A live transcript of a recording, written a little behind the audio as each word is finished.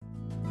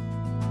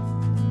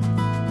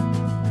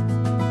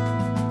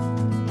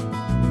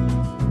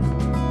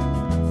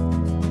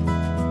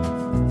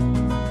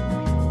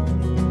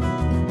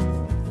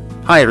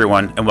Hi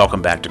everyone, and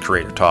welcome back to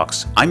Creator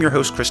Talks. I'm your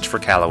host, Christopher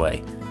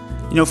Calloway.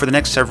 For the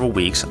next several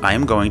weeks, I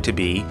am going to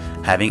be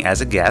having as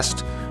a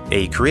guest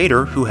a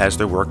creator who has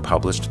their work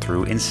published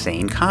through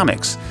Insane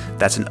Comics.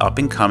 That's an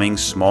up-and-coming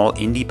small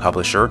indie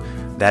publisher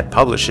that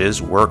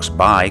publishes works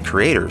by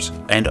creators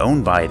and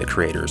owned by the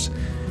creators.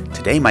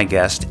 Today my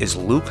guest is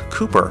Luke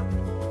Cooper.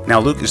 Now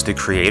Luke is the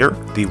creator,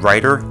 the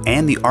writer,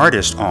 and the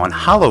artist on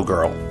Hollow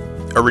Girl.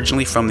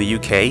 Originally from the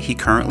UK, he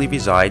currently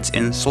resides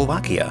in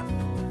Slovakia.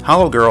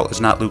 Hollow Girl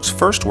is not Luke's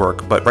first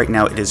work, but right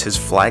now it is his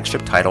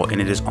flagship title and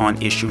it is on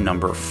issue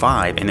number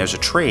 5, and there's a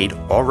trade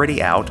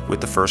already out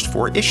with the first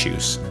 4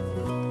 issues.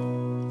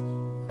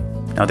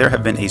 Now there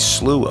have been a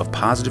slew of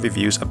positive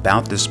reviews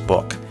about this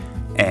book,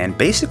 and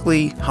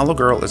basically Hollow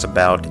Girl is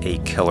about a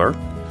killer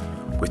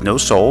with no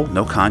soul,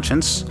 no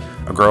conscience,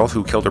 a girl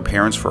who killed her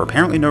parents for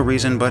apparently no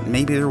reason, but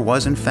maybe there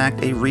was in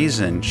fact a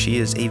reason. She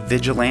is a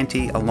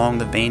vigilante along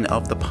the vein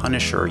of the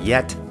Punisher,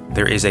 yet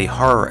there is a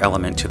horror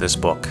element to this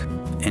book,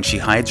 and she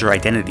hides her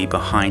identity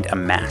behind a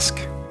mask.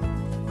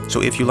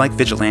 So if you like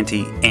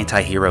vigilante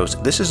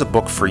anti-heroes, this is a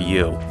book for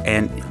you.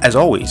 And as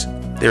always,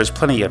 there's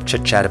plenty of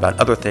chit-chat about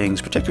other things,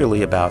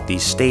 particularly about the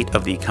state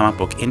of the comic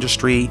book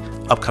industry,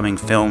 upcoming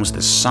films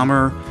this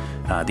summer,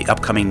 the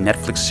upcoming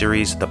Netflix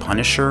series The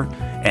Punisher,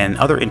 and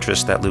other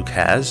interests that Luke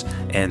has,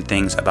 and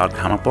things about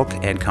comic book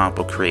and comic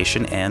book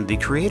creation and the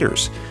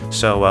creators.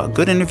 So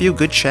good interview,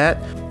 good chat,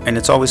 and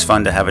it's always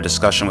fun to have a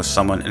discussion with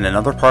someone in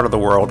another part of the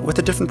world with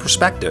a different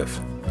perspective.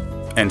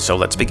 And so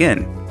let's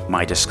begin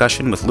my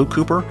discussion with Luke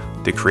Cooper,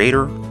 the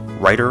creator,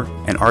 writer,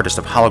 and artist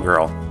of Hollow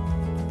Girl,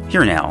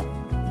 here now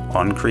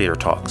on Creator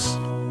Talks.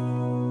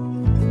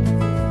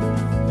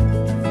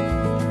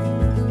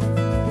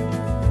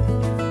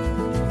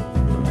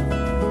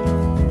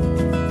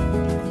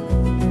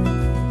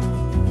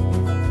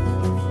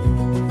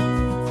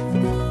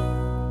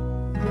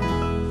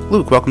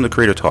 Luke, welcome to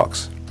Creator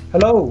Talks.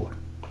 Hello.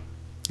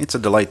 It's a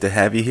delight to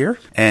have you here.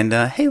 And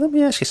hey, let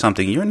me ask you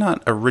something. You're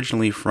not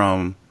originally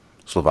from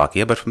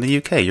Slovakia, but from the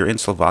UK. You're in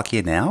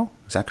Slovakia now?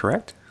 Is that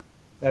correct?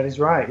 That is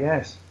right,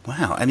 yes.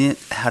 Wow.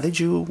 How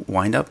did you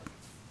wind up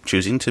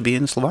choosing to be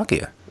in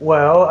Slovakia?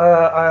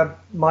 Well,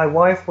 my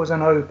wife was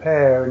an au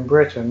pair in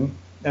Britain.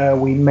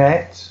 We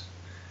met,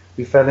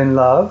 we fell in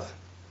love,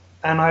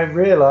 and I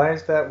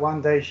realized that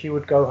one day she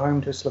would go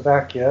home to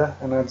Slovakia,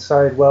 and I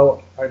decided,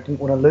 well, I didn't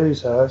want to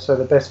lose her, so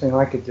the best thing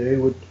I could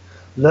do would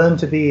learn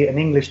to be an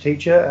English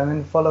teacher and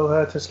then follow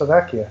her to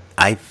Slovakia.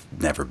 I've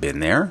never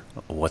been there.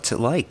 What's it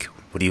like?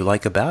 What do you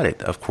like about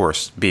it? Of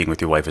course, being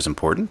with your wife is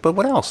important, but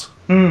what else?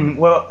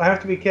 Well, I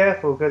have to be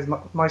careful because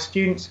my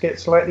students get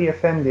slightly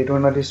offended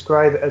when I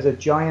describe it as a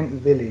giant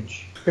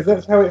village. Because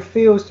that's how it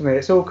feels to me.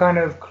 It's all kind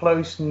of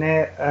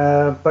close-knit,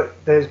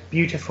 but there's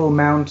beautiful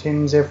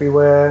mountains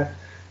everywhere,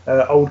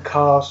 old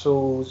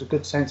castles, a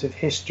good sense of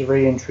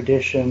history and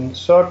tradition.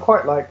 So I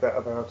quite like that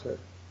about it.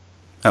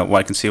 Oh, well,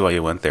 I can see why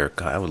you went there.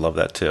 God, I would love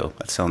that too.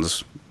 That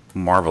sounds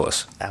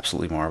marvelous.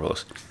 Absolutely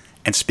marvelous.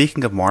 And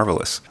speaking of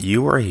marvelous,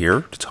 you are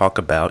here to talk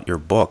about your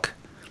book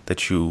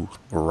that you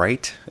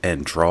write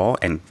and draw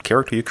and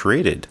character you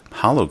created,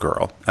 Hollow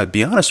Girl. I'll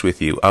be honest with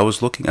you, a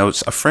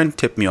friend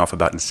tipped me off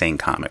about Insane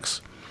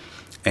Comics,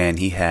 and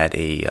he had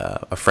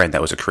a friend that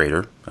was a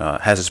creator,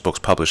 has his books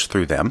published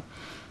through them,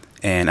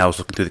 and I was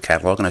looking through the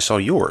catalog and I saw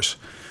yours,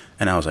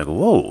 and I was like,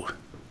 whoa,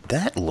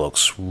 that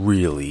looks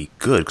really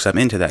good, because I'm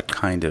into that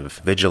kind of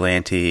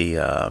vigilante,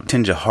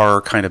 tinge of horror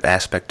kind of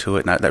aspect to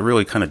it, and that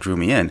really kind of drew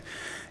me in.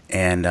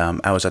 And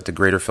I was at the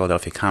Greater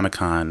Philadelphia Comic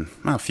Con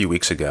a few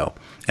weeks ago,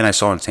 and I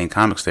saw Insane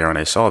Comics there, and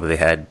I saw that they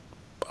had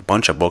a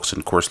bunch of books, and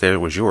of course there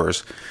was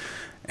yours.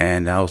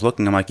 And I was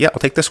looking, I'm like, yeah, I'll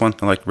take this one.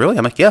 I'm like, really?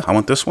 I'm like, yeah, I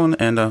want this one.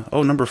 And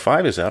number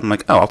 5 is out. I'm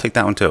like, oh, I'll take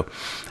that one too.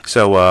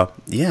 So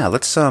yeah,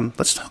 let's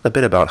talk a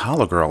bit about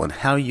Hollow Girl and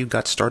how you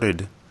got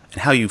started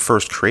and how you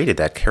first created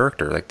that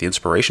character, like the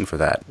inspiration for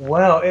that.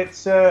 Well,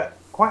 it's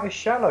quite a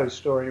shallow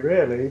story,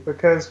 really,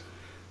 because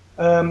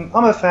I'm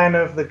a fan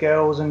of the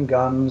girls and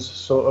guns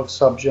sort of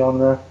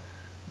subgenre,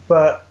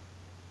 but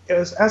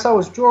as I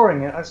was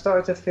drawing it, I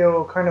started to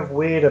feel kind of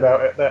weird about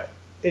it, that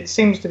it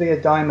seems to be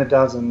a dime a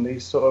dozen,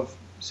 these sort of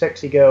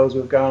sexy girls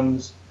with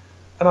guns,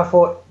 and I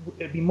thought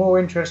it'd be more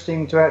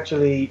interesting to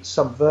actually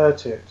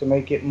subvert it, to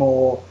make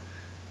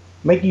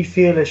you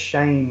feel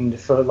ashamed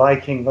for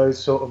liking those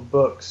sort of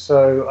books.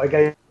 So I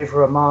gave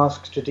her a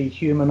mask to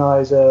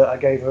dehumanize her, I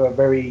gave her a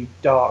very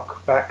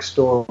dark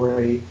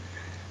backstory,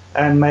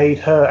 and made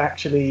her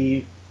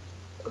actually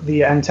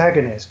the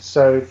antagonist.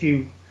 So if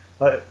you,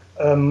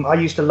 I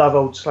used to love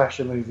old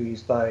slasher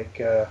movies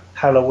like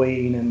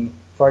Halloween and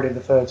Friday the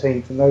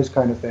 13th and those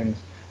kind of things.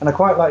 And I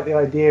quite like the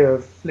idea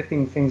of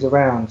flipping things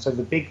around. So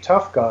the big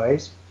tough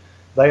guys,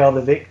 they are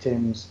the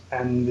victims,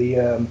 and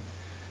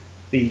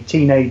the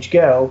teenage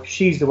girl,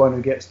 she's the one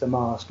who gets the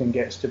mask and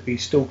gets to be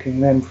stalking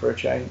them for a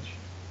change.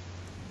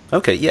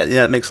 Okay,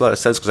 yeah, it makes a lot of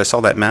sense, because I saw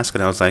that mask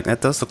and I was like,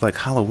 that does look like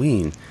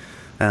Halloween.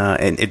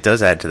 And it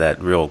does add to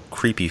that real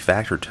creepy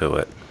factor to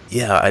it.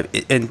 Yeah,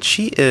 and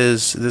she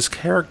is this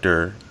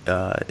character.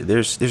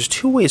 There's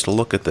two ways to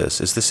look at this.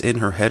 Is this in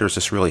her head, or is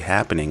this really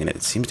happening? And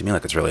it seems to me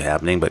like it's really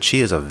happening. But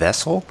she is a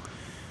vessel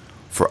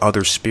for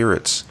other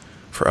spirits,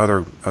 for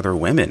other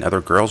women,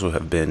 other girls who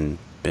have been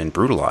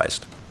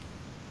brutalized.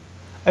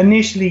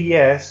 Initially,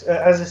 yes.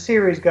 As the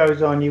series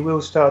goes on, you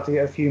will start to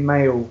get a few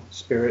male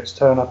spirits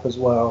turn up as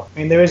well. I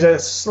mean, there is a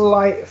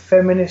slight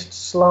feminist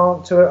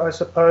slant to it, I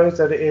suppose,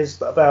 that it is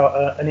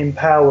about an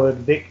empowered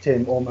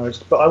victim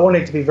almost. But I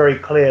wanted to be very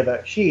clear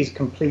that she is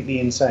completely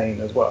insane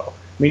as well.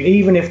 I mean,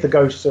 even if the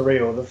ghosts are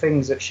real, the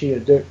things that she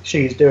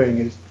is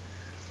doing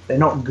they're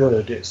not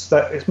good.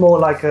 It's more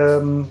like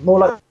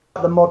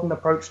the modern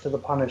approach to the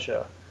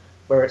Punisher,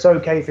 where it's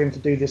okay for him to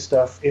do this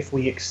stuff if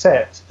we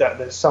accept that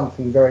there's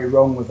something very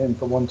wrong with him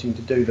for wanting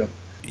to do them.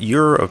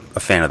 You're a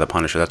fan of the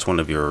Punisher. That's one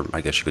of your,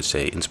 I guess you could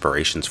say,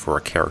 inspirations for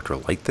a character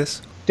like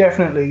this?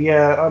 Definitely,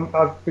 yeah.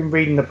 I've been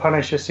reading the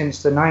Punisher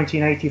since the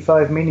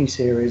 1985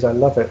 miniseries. I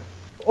love it.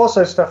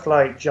 Also stuff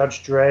like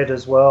Judge Dredd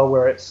as well,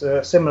 where it's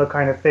a similar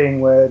kind of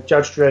thing, where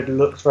Judge Dredd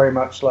looks very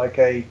much like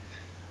a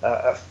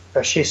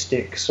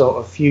fascistic sort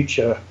of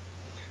future.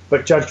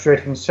 But Judge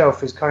Dredd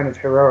himself is kind of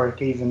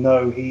heroic, even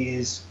though he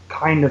is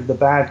kind of the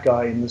bad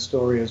guy in the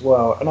story as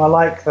well. And I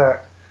like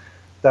that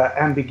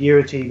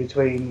ambiguity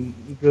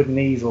between good and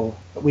evil.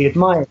 We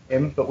admire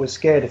him, but we're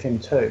scared of him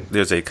too.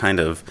 There's a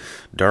kind of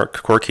dark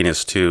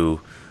quirkiness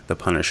to the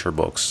Punisher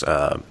books,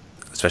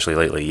 especially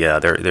lately. Yeah,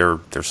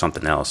 they're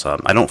something else.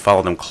 I don't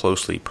follow them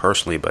closely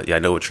personally, but yeah, I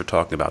know what you're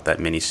talking about, that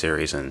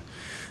miniseries.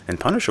 And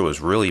Punisher was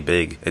really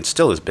big, and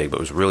still is big, but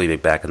was really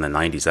big back in the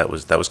 90s.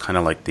 That was kind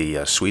of like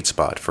the sweet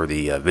spot for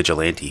the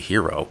vigilante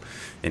hero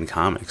in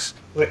comics.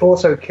 It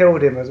also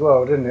killed him as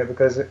well, didn't it?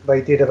 Because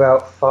they did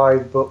about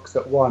 5 books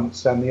at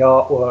once, and the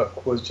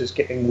artwork was just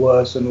getting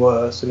worse and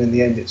worse, and in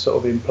the end it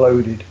sort of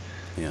imploded.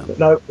 Yeah. But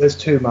no, there's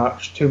too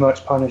much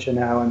Punisher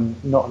now,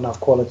 and not enough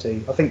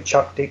quality. I think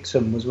Chuck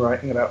Dixon was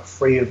writing about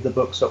 3 of the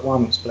books at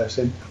once, bless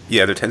him.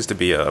 Yeah, there tends to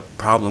be a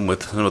problem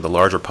with some of the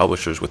larger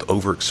publishers with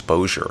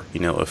overexposure.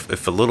 You know,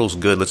 if a little's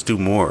good, let's do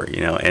more,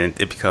 you know, and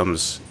it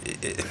becomes,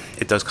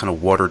 it does kind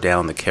of water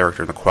down the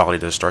character, and the quality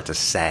does start to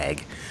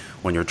sag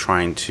when you're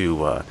trying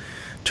to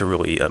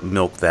really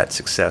milk that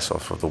success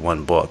off of the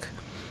one book.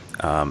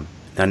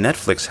 Now,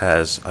 Netflix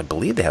has, I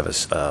believe they have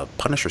a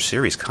Punisher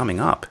series coming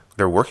up.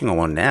 They're working on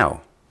one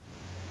now.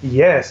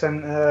 Yes,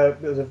 and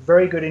it was a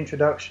very good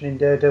introduction in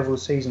Daredevil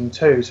Season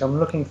 2, so I'm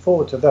looking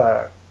forward to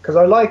that. Because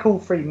I like all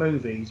 3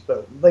 movies,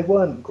 but they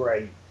weren't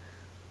great.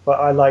 But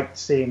I liked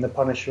seeing the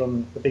Punisher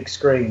on the big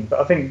screen. But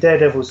I think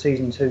Daredevil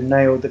Season 2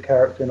 nailed the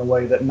character in a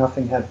way that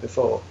nothing had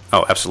before.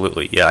 Oh,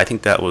 absolutely. Yeah, I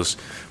think that was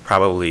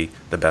probably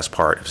the best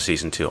part of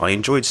Season 2. I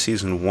enjoyed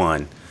Season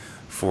 1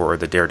 for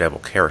the Daredevil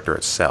character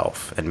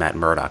itself and Matt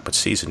Murdock, but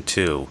Season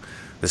 2,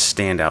 the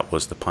standout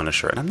was the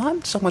Punisher. And I'm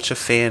not so much a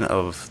fan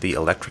of the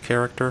Elektra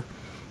character,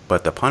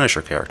 but the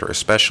Punisher character,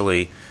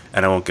 especially,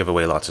 and I won't give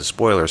away lots of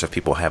spoilers if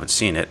people haven't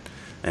seen it,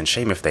 and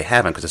shame if they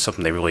haven't, because it's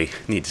something they really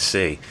need to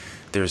see.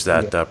 There's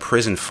that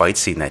prison fight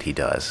scene that he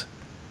does.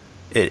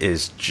 It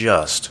is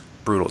just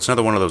brutal. It's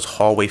another one of those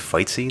hallway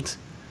fight scenes,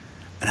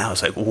 and I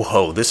was like,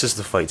 whoa, this is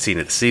the fight scene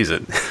of the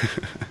season.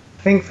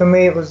 I think for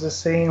me it was the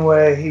scene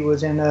where he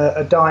was in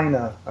a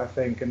diner, I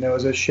think, and there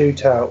was a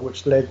shootout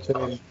which led to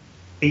him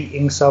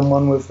beating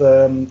someone with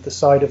the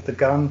side of the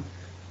gun.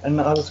 And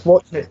I was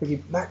watching it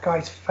thinking, that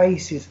guy's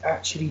face is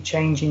actually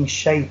changing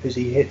shape as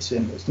he hits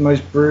him. It's the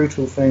most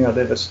brutal thing I've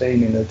ever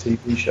seen in a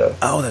TV show.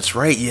 Oh, that's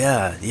right,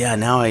 yeah. Yeah,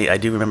 now I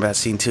do remember that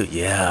scene too.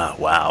 Yeah,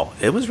 wow.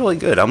 It was really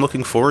good. I'm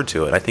looking forward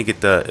to it. I think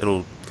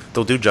they'll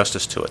do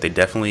justice to it. They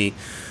definitely,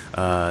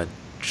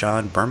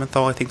 John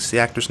Bernthal, I think is the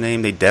actor's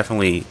name, they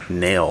definitely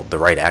nailed the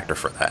right actor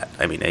for that.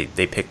 I mean,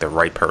 they picked the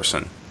right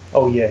person.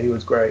 Oh yeah, he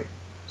was great.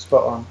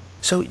 Spot on.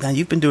 So now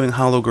you've been doing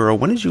Hollow Girl.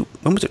 When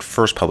was it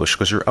first published?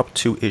 Because you're up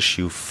to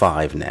issue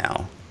 5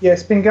 now. Yeah,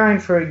 it's been going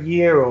for a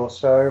year or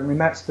so. I mean,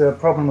 that's the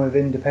problem with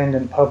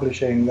independent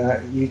publishing,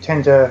 that you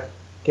tend to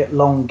get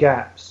long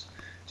gaps.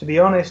 To be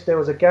honest, there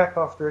was a gap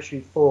after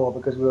issue 4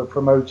 because we were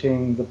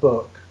promoting the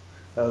book,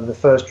 the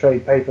first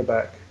trade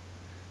paperback.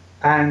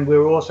 And we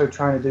were also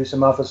trying to do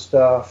some other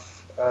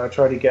stuff,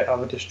 try to get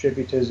other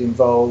distributors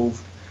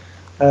involved.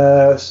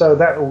 So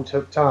that all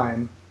took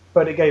time.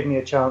 But it gave me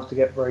a chance to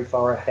get very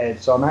far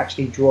ahead. So I'm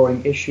actually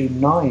drawing issue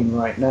 9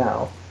 right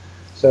now.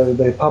 So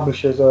the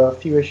publishers are a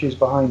few issues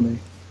behind me.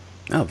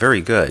 Oh,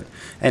 very good.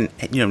 And,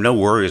 no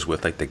worries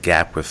with, like, the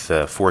gap with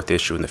the 4th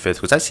issue and the 5th,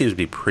 because that seems to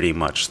be pretty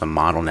much the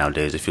model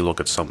nowadays. If you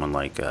look at someone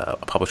like a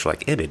publisher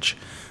like Image,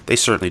 they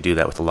certainly do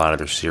that with a lot of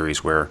their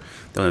series, where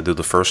they'll do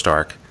the first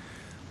arc,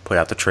 put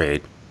out the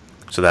trade,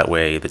 so that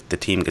way the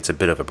team gets a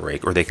bit of a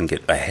break, or they can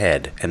get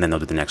ahead, and then they'll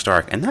do the next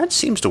arc. And that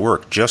seems to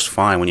work just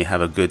fine when you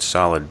have a good,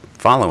 solid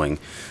following.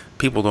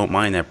 People don't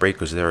mind that break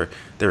because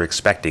they're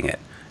expecting it.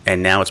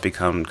 And now it's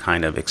become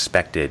kind of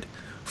expected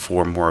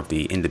for more of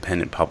the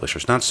independent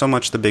publishers. Not so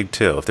much the big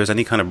two. If there's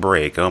any kind of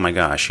break, oh my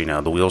gosh,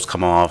 the wheels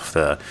come off,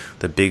 the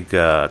big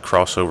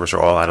crossovers are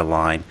all out of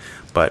line.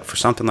 But for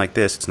something like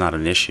this, it's not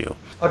an issue.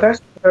 I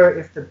don't prefer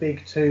if the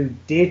big two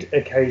did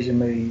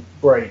occasionally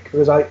break,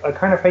 because I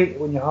kind of hate it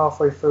when you're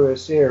halfway through a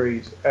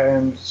series,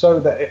 and so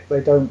that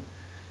they don't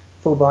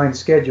fall behind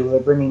schedule, they're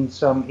bringing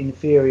some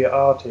inferior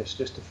artist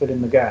just to fill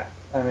in the gap.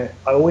 And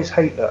I always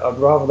hate that. I'd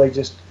rather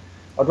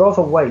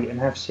wait and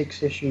have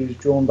 6 issues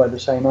drawn by the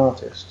same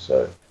artist.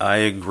 So I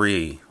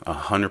agree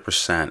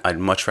 100%. I'd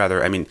much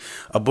rather, I mean,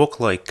 a book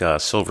like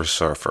Silver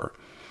Surfer,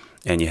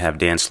 and you have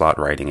Dan Slott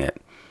writing it,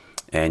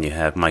 and you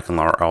have Mike and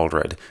Laura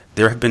Aldred.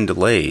 There have been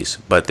delays,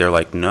 but they're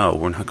like, no,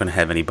 we're not going to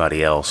have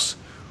anybody else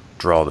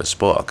draw this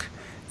book.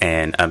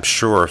 And I'm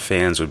sure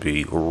fans would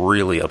be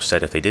really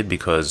upset if they did,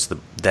 because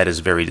that is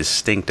very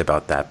distinct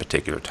about that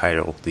particular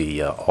title, the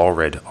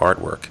Allred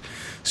artwork.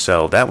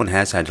 So that one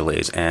has had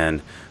delays,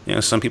 and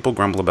some people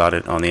grumble about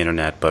it on the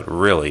internet, but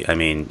really, I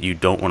mean, you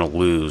don't want to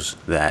lose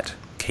that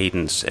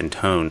cadence and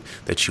tone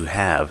that you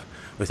have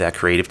with that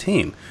creative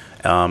team.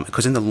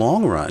 Because in the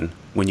long run,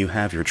 when you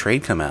have your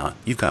trade come out,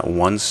 you've got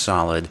one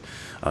solid,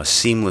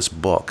 seamless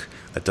book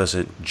that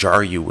doesn't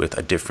jar you with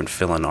a different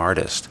fill-in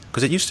artist.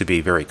 Because it used to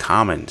be very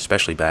common,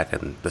 especially back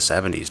in the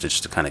 70s,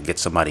 just to kind of get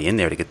somebody in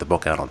there to get the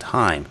book out on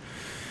time.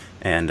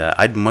 And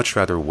I'd much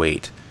rather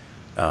wait.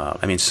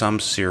 I mean, some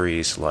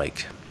series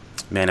like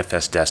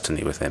Manifest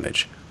Destiny with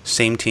Image,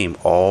 same team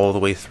all the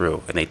way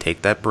through, and they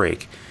take that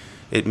break.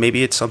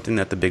 Maybe it's something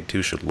that the big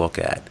two should look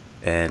at.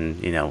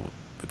 And,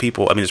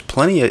 people, I mean, there's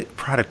plenty of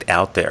product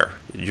out there.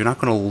 You're not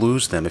going to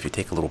lose them if you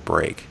take a little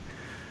break.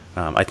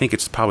 I think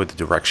it's probably the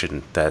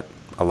direction that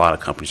a lot of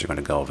companies are going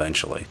to go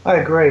eventually. I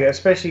agree,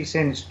 especially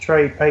since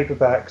trade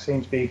paperback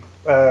seems to be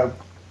a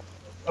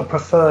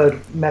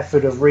preferred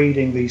method of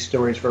reading these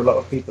stories for a lot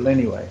of people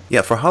anyway.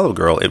 Yeah, for Hollow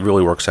Girl, it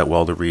really works out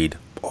well to read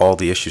all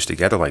the issues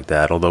together like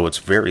that, although it's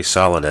very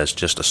solid as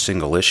just a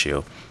single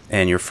issue.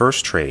 And your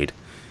first trade,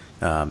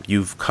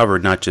 you've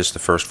covered not just the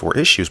first 4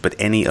 issues, but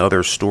any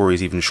other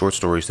stories, even short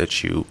stories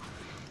that you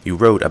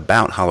wrote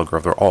about Hollow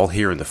Girl. They're all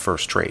here in the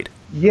first trade.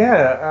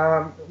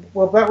 Yeah,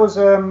 well, that was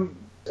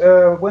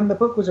when the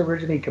book was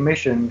originally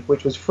commissioned,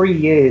 which was 3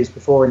 years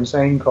before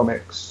Insane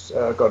Comics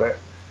got it.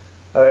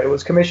 It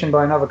was commissioned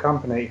by another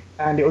company,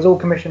 and it was all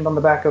commissioned on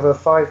the back of a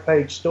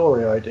 5-page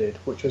story I did,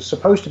 which was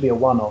supposed to be a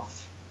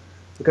one-off,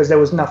 because there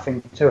was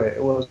nothing to it.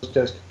 It was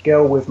just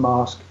girl with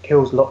mask,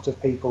 kills lots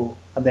of people,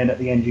 and then at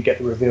the end you get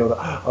the reveal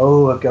that,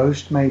 oh, a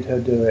ghost made her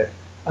do it.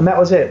 And that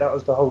was it. That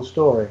was the whole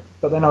story.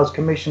 But then I was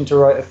commissioned to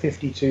write a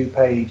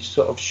 52-page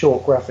sort of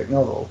short graphic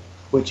novel,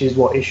 which is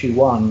what issue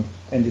 1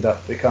 ended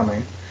up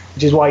becoming,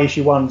 which is why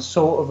issue 1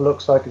 sort of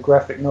looks like a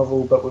graphic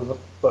novel, but with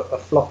a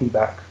floppy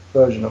back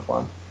version of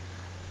one.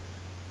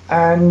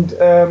 And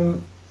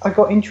I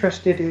got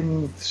interested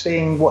in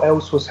seeing what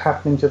else was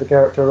happening to the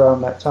character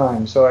around that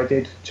time. So I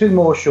did 2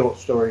 more short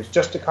stories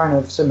just to kind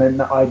of cement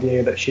that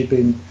idea that she'd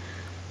been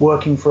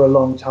working for a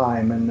long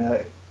time.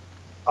 And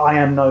I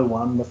Am No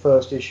One, the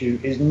first issue,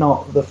 is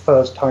not the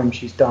first time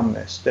she's done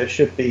this. There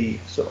should be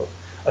sort of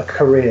a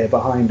career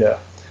behind her.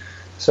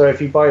 So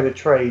if you buy the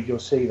trade, you'll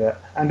see that.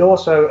 And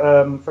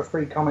also for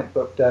Free Comic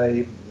Book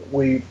Day,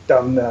 we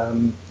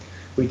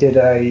did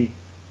a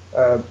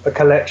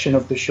collection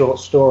of the short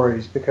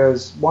stories,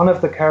 because one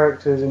of the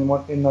characters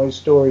in those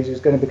stories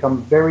is going to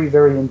become very,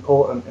 very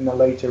important in a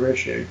later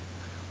issue.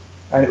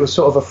 And it was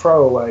sort of a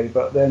throwaway,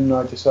 but then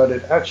I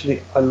decided,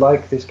 actually, I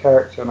like this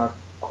character and I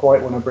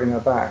quite want to bring her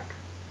back.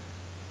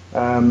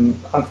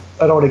 I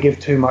don't want to give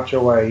too much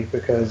away,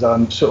 because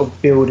I'm sort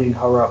of building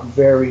her up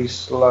very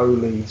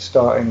slowly,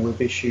 starting with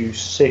issue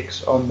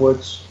 6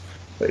 onwards.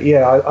 But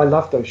yeah, I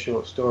love those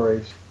short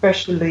stories,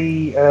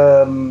 especially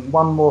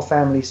One More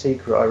Family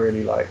Secret I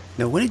really like.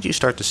 Now, when did you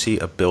start to see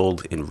a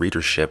build in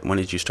readership? When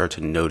did you start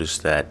to notice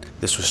that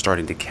this was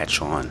starting to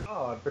catch on?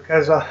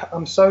 Because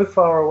I'm so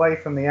far away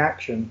from the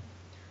action,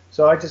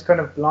 so I just kind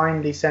of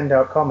blindly send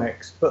out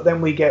comics, but then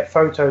we get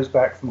photos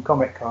back from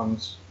Comic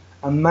Cons,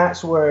 and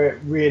that's where it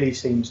really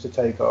seems to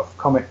take off,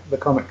 the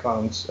Comic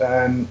Cons.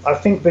 And I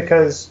think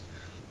because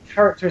the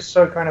character is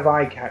so kind of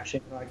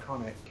eye-catching and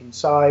iconic,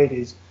 inside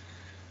is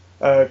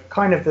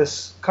kind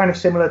of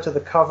similar to the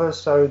cover,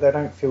 so they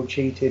don't feel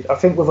cheated. I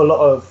think with a lot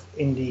of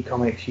indie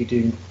comics, you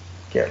do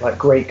get like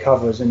great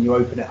covers, and you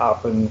open it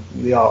up, and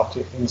the art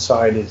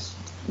inside is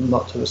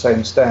not to the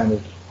same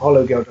standard.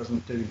 Hollow Girl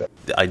doesn't do that.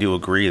 I do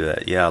agree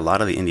that, yeah, a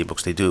lot of the indie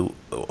books, they do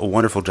a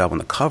wonderful job on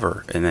the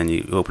cover, and then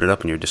you open it up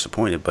and you're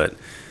disappointed. But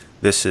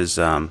this is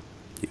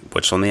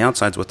what's on the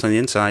outside is what's on the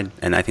inside,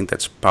 and I think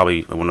that's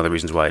probably one of the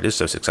reasons why it is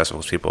so successful.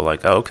 Is people are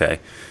like, oh, okay,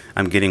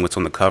 I'm getting what's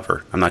on the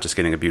cover. I'm not just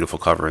getting a beautiful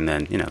cover and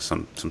then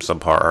some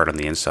subpar art on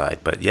the inside.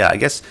 But yeah, I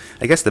guess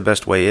the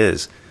best way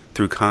is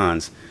through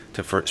cons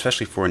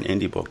especially for an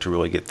indie book, to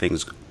really get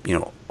things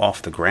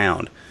off the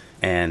ground.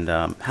 And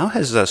how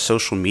has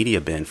social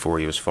media been for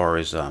you as far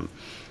as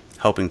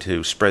helping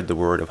to spread the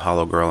word of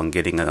Hollow Girl and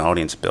getting an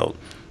audience built?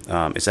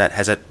 Has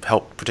that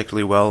helped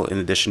particularly well in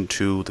addition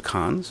to the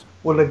cons?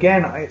 Well,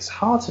 again, it's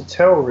hard to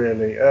tell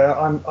really.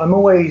 I'm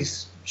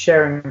always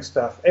sharing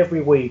stuff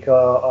every week.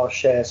 I'll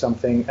share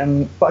something,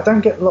 but I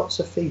don't get lots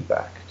of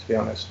feedback, to be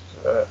honest.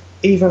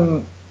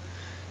 Even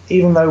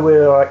even though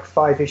we're like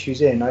 5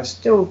 issues in, I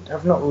still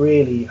have not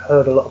really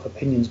heard a lot of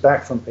opinions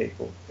back from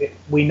people.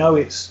 We know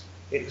it's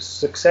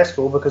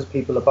successful because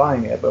people are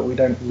buying it, but we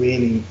don't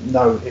really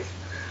know if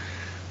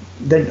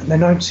they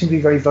don't seem to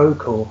be very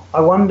vocal.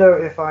 I wonder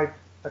if I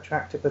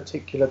attract a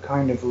particular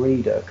kind of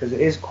reader, because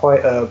it is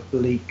quite a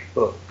bleak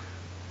book,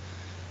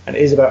 and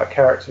it is about a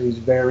character who's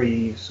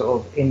very sort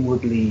of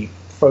inwardly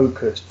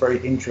focused, very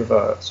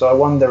introvert. So I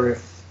wonder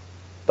if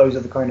those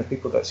are the kind of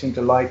people that seem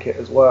to like it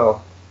as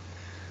well.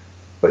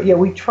 But yeah,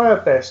 we try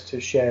our best to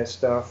share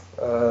stuff.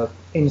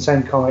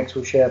 Insane Comics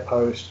will share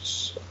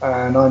posts,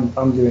 and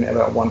I'm doing it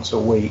about once a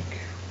week,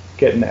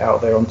 getting it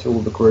out there onto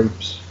all the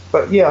groups.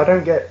 But yeah, I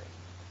don't get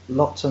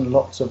lots and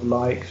lots of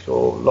likes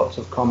or lots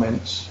of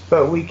comments,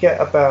 but we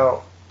get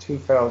about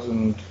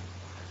 2,000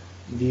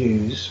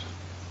 views.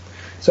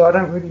 So I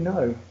don't really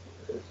know.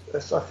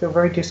 I feel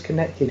very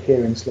disconnected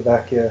here in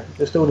Slovakia.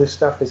 Just all this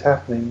stuff is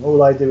happening.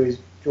 All I do is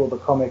draw the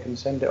comic and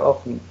send it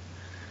off and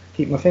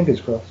keep my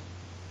fingers crossed.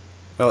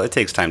 Well, it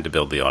takes time to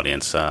build the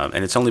audience, and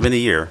it's only been a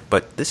year.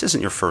 But this isn't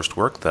your first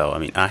work, though. I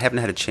mean, I haven't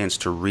had a chance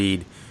to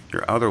read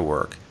your other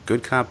work,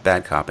 Good Cop,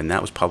 Bad Cop, and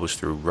that was published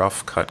through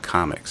Rough Cut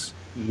Comics.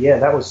 Yeah,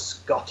 that was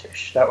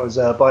Scottish. That was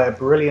by a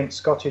brilliant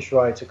Scottish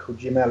writer called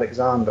Jim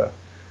Alexander.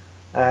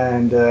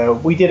 And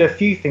we did a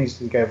few things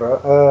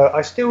together.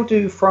 I still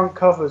do front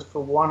covers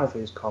for one of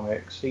his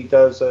comics. He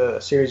does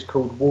a series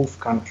called Wolf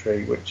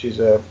Country, which is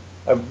a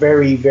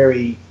very,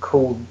 very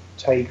cool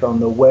take on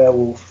the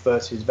werewolf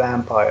versus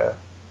vampire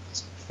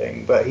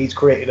thing. But he's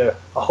created a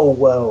whole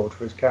world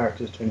for his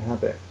characters to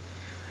inhabit.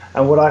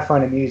 And what I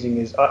find amusing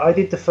is I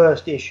did the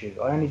first issue.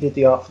 I only did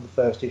the art for the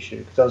first issue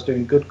because I was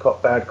doing Good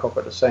Cop, Bad Cop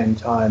at the same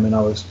time, and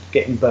I was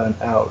getting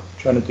burnt out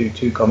trying to do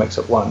 2 comics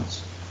at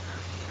once.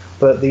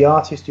 But the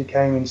artist who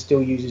came in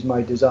still uses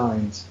my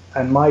designs,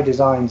 and my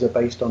designs are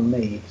based on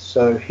me.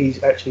 So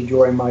he's actually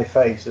drawing my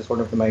face as one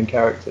of the main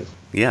characters.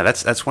 Yeah,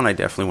 that's one I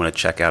definitely want to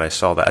check out. I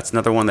saw that. That's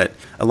another one that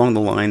along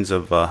the lines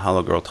of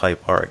Hollow Girl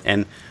type art,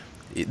 and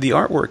the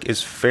artwork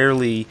is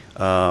fairly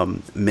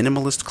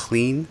minimalist,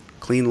 clean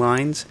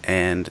lines,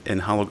 and in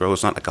Hollow Girl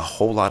there's not like a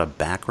whole lot of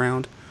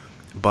background,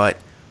 but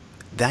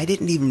I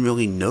didn't even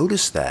really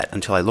notice that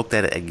until I looked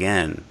at it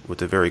again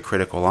with a very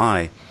critical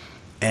eye.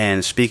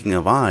 And speaking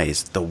of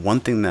eyes, the one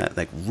thing that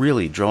like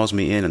really draws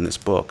me in this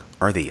book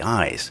are the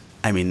eyes.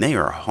 I mean, they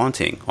are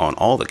haunting on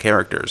all the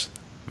characters.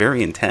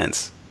 Very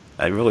intense.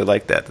 I really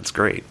like that. That's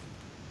great.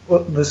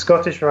 Well, the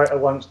Scottish writer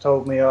once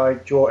told me I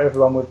draw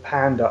everyone with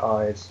panda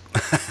eyes.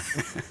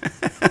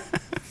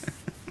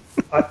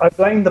 I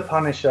blame the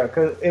Punisher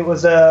because it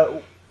was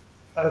I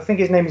think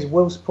his name is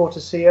Whilce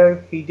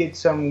Portacio. He did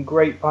some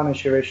great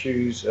Punisher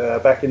issues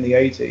back in the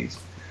 80s.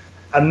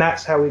 And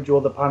that's how we draw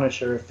the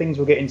Punisher. If things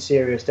were getting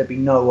serious, there'd be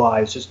no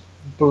eyes, just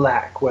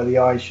black where the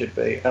eyes should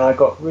be. And I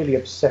got really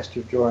obsessed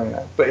with drawing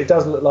that. But it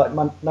does look like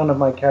none of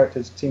my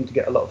characters seem to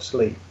get a lot of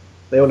sleep.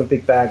 They all have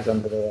big bags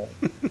under their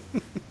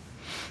eyes.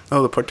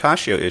 Oh, the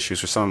Portacio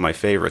issues are some of my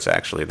favorites,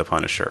 actually, the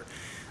Punisher.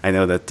 I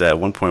know that at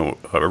one point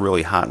a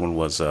really hot one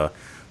was the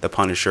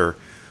Punisher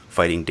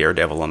fighting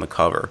Daredevil on the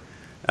cover.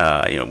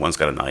 One's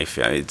got a knife.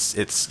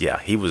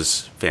 He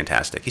was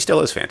fantastic. He still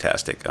is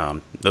fantastic.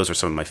 Those are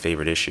some of my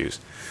favorite issues.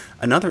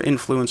 Another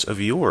influence of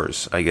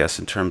yours, I guess,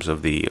 in terms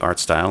of the art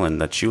style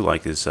and that you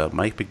like is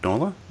Mike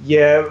Mignola?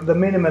 Yeah, the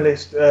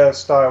minimalist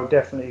style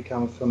definitely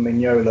comes from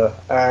Mignola.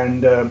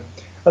 And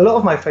a lot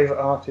of my favorite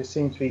artists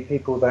seem to be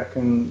people that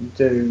can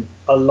do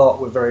a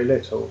lot with very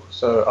little.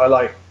 So I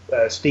like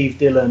Steve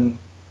Dillon,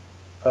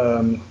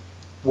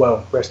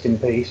 rest in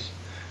peace.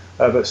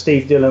 But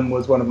Steve Dillon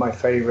was one of my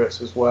favorites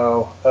as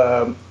well.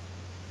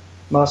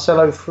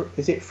 Marcelo,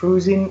 is it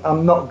Fruzin?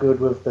 I'm not good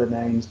with the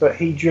names, but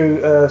he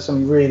drew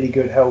some really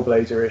good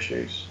Hellblazer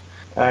issues.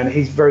 And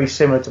he's very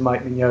similar to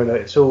Mike Mignola.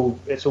 It's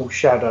all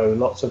shadow,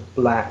 lots of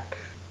black,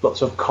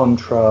 lots of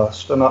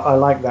contrast, and I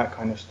like that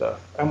kind of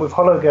stuff. And with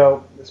Hollow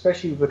Girl,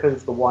 especially because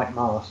of the white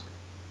mask,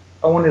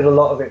 I wanted a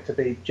lot of it to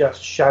be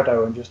just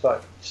shadow and just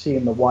like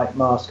seeing the white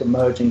mask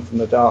emerging from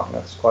the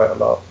darkness quite a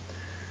lot.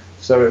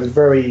 So it was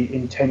very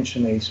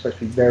intentionally,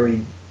 especially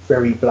very,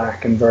 very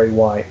black and very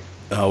white.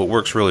 Oh, it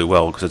works really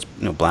well because it's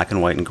black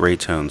and white and gray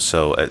tones.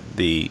 So it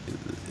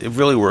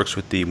really works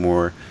with the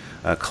more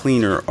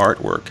cleaner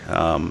artwork.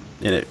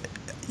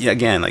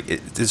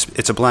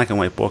 It's a black and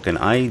white book, and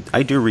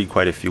I do read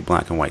quite a few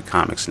black and white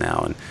comics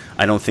now, and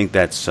I don't think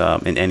that's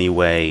in any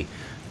way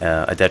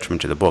a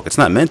detriment to the book. It's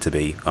not meant to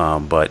be,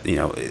 but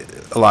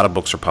a lot of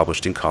books are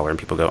published in color, and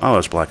people go, "Oh,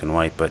 it's black and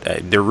white," but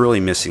they're really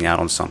missing out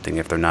on something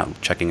if they're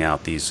not checking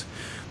out these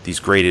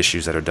great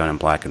issues that are done in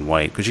black and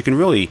white, because it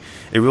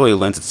really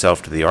lends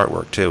itself to the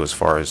artwork too, as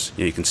far as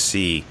you can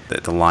see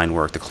the line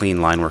work, the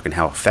clean line work, and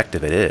how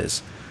effective it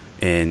is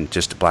in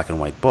just a black and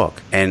white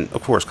book. And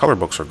of course, color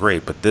books are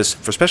great, but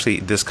especially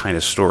this kind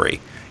of story,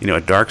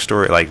 a dark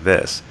story like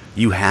this,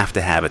 you have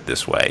to have it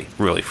this way,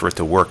 really, for it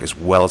to work as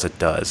well as it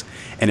does.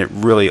 And it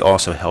really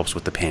also helps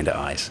with the panda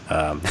eyes.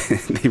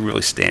 They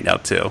really stand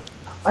out too.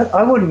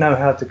 I wouldn't know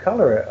how to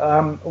color it.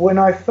 When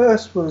I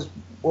first was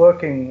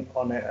working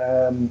on it,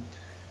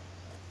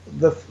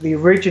 the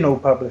original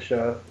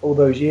publisher all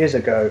those years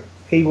ago,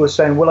 he was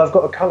saying, "Well, I've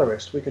got a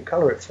colorist. We could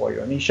color it for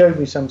you." And he showed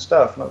me some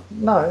stuff. And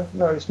no,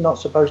 it's not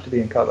supposed to be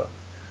in color.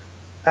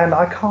 And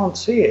I can't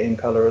see it in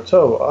color at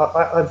all.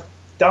 I've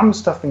done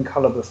stuff in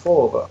color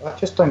before, but I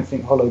just don't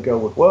think Hollow Girl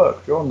would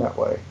work drawn that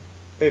way.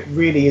 It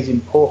really is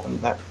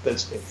important that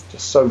it's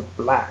just so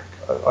black.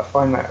 I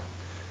find that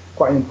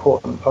quite an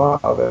important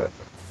part of it.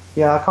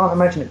 Yeah, I can't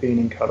imagine it being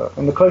in color.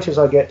 And the closest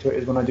I get to it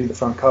is when I do the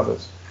front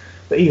covers.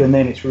 But even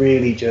then, it's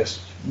really just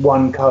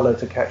one color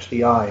to catch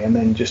the eye, and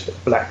then just a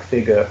black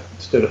figure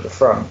stood at the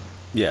front.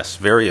 Yes,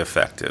 very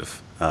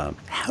effective.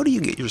 How do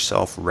you get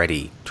yourself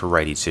ready to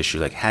write each issue?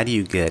 Like, how do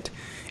you get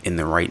in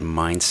the right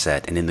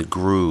mindset and in the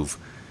groove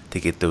to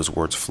get those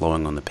words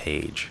flowing on the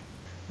page?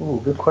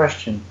 Ooh, good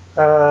question.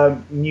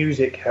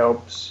 Music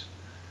helps.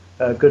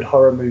 A good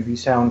horror movie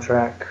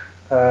soundtrack.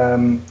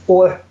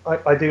 Or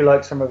I do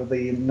like some of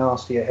the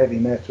nastier heavy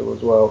metal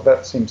as well.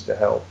 That seems to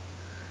help.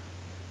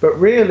 But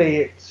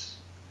really,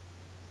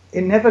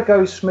 it never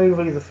goes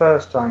smoothly the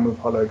first time with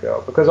Hollow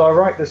Girl, because I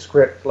write the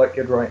script like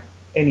you'd write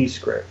any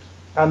script.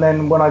 And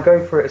then when I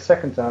go for it a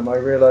second time, I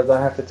realise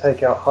I have to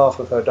take out half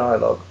of her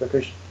dialogue,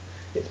 because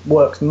it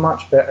works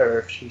much better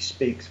if she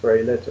speaks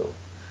very little.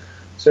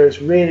 So it's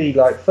really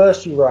like,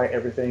 first you write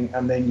everything,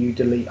 and then you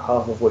delete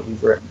half of what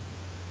you've written,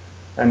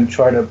 and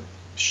try to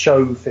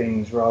show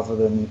things rather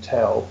than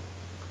tell.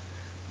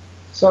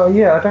 So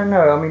yeah, I don't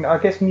know. I mean, I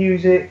guess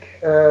music,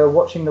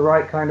 watching the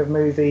right kind of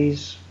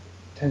movies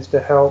tends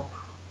to help.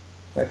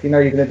 If you know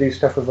you're going to do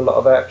stuff with a lot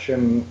of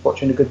action,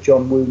 watching a good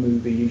John Woo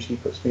movie usually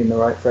puts me in the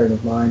right frame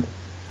of mind.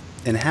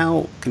 And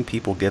how can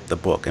people get the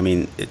book? I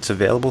mean, it's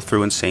available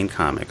through Insane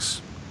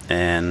Comics,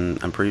 and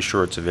I'm pretty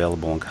sure it's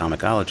available in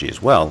Comixology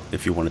as well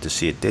if you wanted to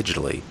see it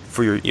digitally.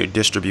 For your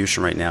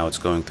distribution right now, it's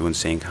going through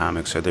Insane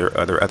Comics. Are there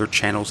other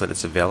channels that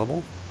it's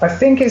available? I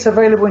think it's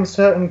available in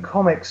certain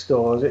comic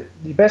stores.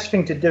 The best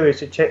thing to do is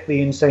to check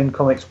the Insane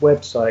Comics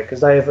website,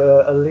 because they have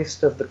a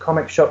list of the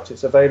comic shops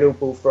it's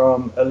available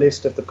from, a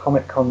list of the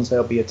comic cons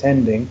they'll be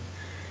attending.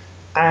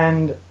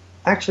 And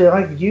actually,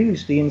 I've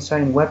used the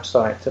Insane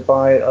website to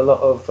buy a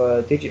lot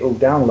of digital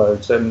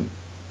downloads, and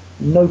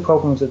no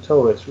problems at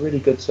all. It's really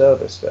good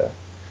service there.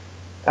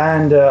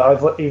 And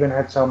I've even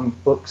had some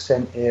books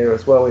sent here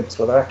as well in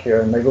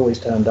Slovakia, and they've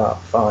always turned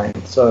up fine.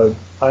 So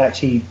I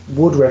actually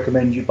would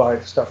recommend you buy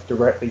stuff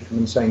directly from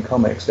Insane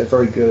Comics. They're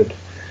very good.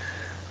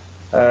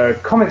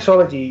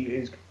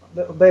 Comixology,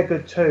 they're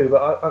good too,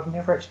 but I've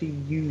never actually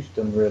used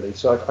them really,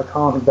 so I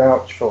can't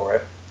vouch for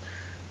it.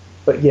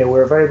 But yeah,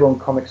 we're available on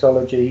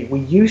Comixology. We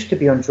used to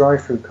be on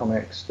Drive-Thru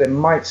Comics. There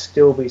might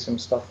still be some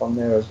stuff on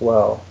there as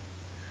well.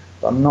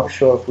 But I'm not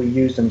sure if we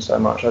use them so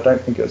much. I don't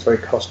think it was very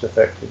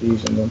cost-effective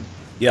using them.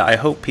 Yeah, I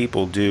hope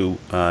people do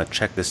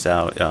check this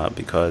out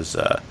because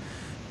it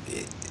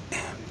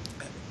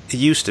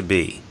used to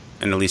be,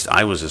 and at least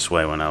I was this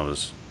way when I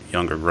was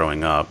younger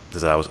growing up,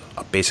 because I was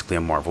basically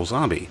a Marvel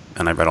zombie,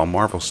 and I read all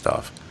Marvel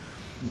stuff.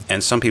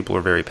 And some people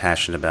are very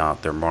passionate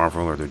about their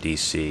Marvel or their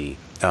DC,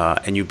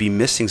 and you'd be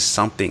missing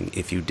something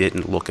if you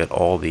didn't look at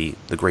all the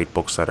great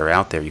books that are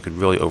out there. You could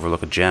really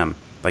overlook a gem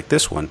like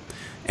this one.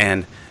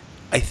 And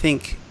I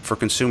think for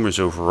consumers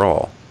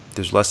overall,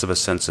 there's less of a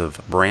sense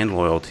of brand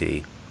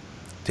loyalty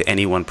to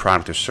any one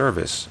product or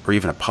service, or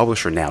even a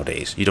publisher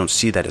nowadays. You don't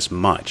see that as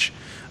much.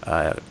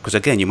 Because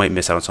again, you might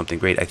miss out on something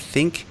great. I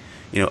think,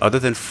 other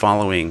than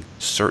following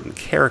certain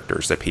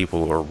characters that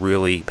people are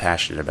really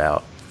passionate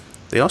about,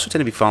 they also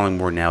tend to be following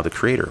more now the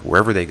creator,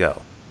 wherever they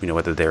go.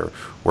 Whether they're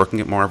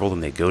working at Marvel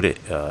and they go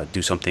to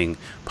do something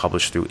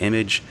published through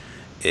Image,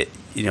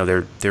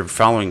 they're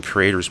following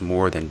creators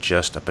more than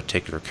just a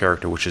particular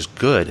character, which is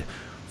good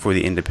for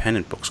the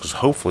independent books, because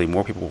hopefully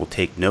more people will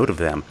take note of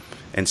them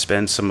and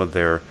spend some of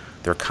their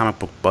comic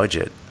book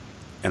budget.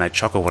 And I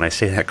chuckle when I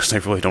say that because I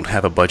really don't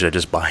have a budget. I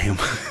just buy them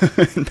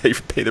and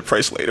pay the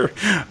price later.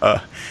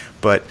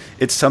 But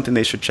it's something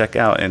they should check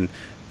out and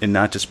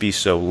not just be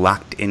so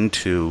locked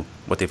into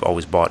what they've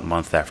always bought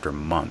month after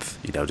month.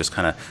 Just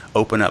kind of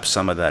open up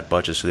some of that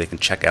budget so they can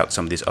check out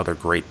some of these other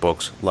great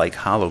books like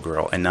Hollow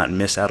Girl and not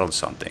miss out on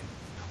something.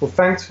 Well,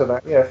 thanks for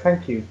that. Yeah,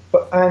 thank you.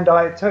 And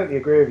I totally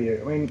agree with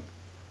you. I mean,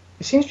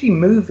 it seems to be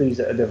movies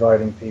that are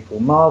dividing people.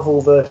 Marvel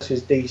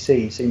versus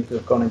DC seems to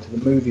have gone into the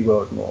movie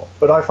world more,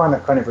 but I find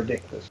that kind of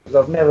ridiculous, because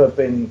I've never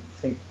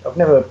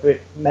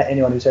met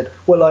anyone who said,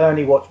 "Well, I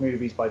only watch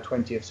movies by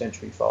 20th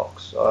Century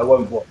Fox. I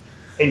won't watch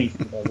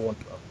anything by Warner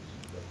Brothers."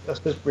 That's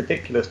just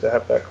ridiculous to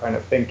have that kind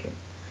of thinking.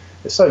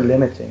 It's so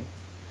limiting.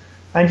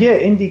 And yeah,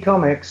 indie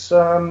comics,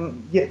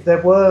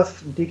 they're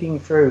worth digging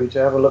through to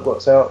have a look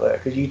what's out there,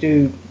 because you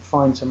do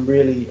find some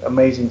really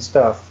amazing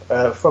stuff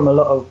from a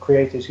lot of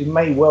creators who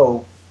may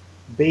well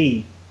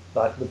be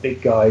like the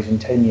big guys in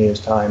 10 years'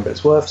 time, but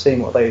it's worth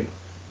seeing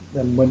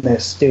them when they're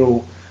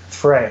still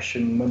fresh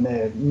and when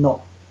they're not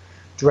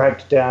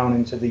dragged down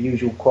into the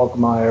usual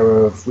quagmire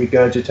of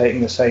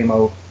regurgitating the same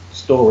old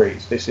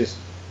stories. This is,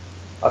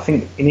 I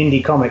think, in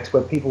indie comics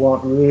where people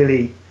aren't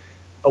really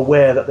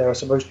aware that there are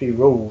supposed to be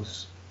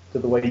rules to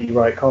the way you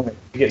write comics.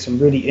 You get some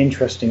really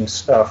interesting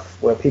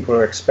stuff where people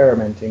are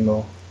experimenting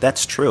more.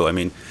 That's true. I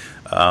mean,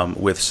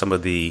 with some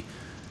of the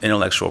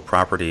intellectual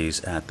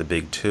properties at the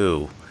big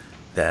two,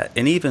 that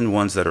and even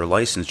ones that are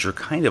licensed, you're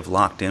kind of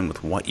locked in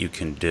with what you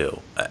can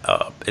do.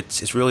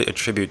 It's really a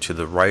tribute to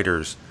the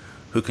writers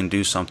who can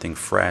do something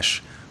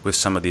fresh with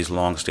some of these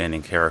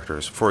long-standing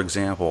characters. For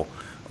example,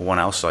 one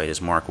I'll cite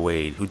is Mark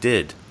Waid, who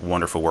did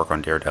wonderful work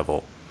on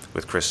Daredevil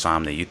with Chris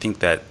Samnee. You think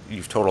that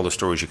you've told all the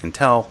stories you can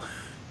tell,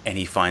 and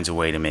he finds a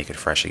way to make it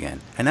fresh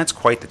again, and that's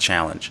quite the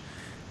challenge.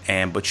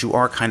 But you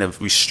are kind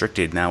of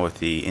restricted now with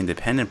the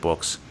independent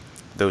books,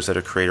 those that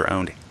are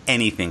creator-owned.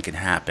 Anything can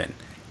happen.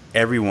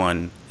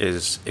 Everyone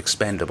is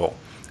expendable.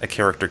 A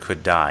character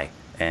could die,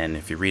 and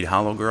if you read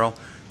Hollow Girl,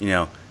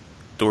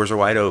 doors are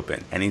wide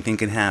open. Anything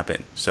can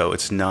happen. So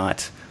it's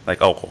not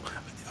like,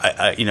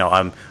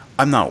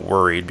 I'm not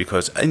worried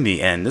because in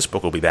the end, this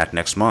book will be back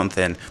next month,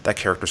 and that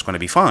character's going to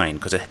be fine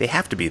because they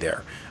have to be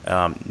there.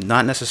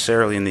 Not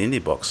necessarily in the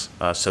indie books.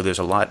 So there's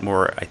a lot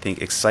more, I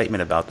think,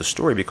 excitement about the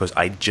story because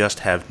I just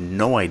have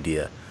no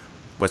idea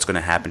what's going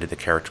to happen to the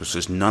characters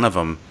because none of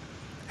them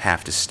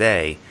have to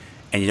stay,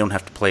 and you don't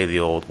have to play the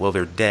old, well,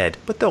 they're dead,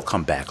 but they'll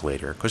come back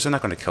later because they're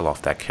not going to kill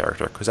off that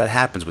character because that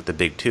happens with the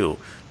big two.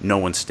 No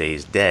one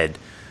stays dead.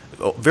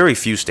 Very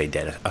few stay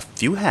dead. A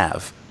few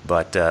have,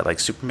 but like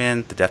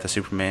Superman, the death of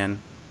Superman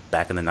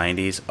back in the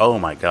 90s, oh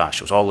my gosh,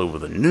 it was all over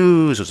the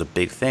news. It was a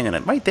big thing,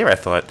 and right there I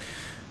thought,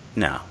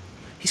 no,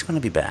 he's going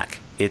to be back.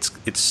 It's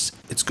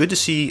good to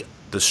see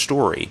the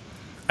story.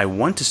 I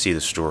want to see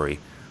the story,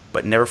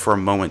 but never for a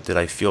moment did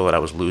I feel that I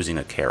was losing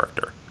a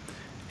character.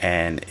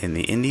 And in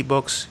the indie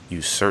books,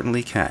 you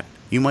certainly can.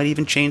 You might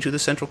even change who the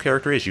central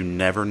character is. You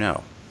never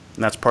know.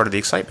 And that's part of the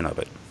excitement of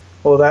it.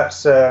 Well,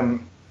 that's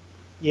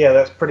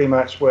pretty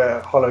much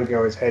where Hollow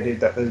Girl is headed,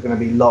 that there's going to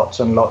be lots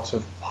and lots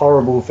of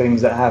horrible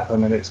things that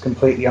happen, and it's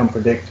completely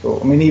unpredictable.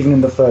 I mean, even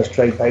in the first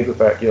trade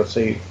paperback, you'll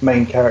see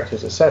main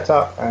characters are set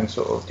up and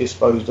sort of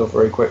disposed of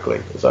very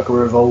quickly. It's like a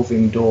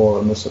revolving door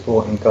on the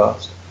supporting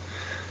cast.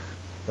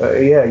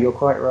 Yeah, you're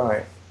quite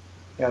right.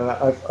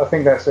 Yeah, I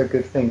think that's a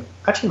good thing.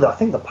 Actually, I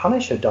think the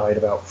Punisher died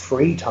about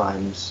 3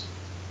 times,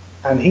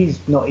 and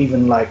he's not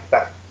even like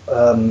that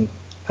an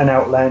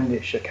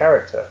outlandish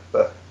character.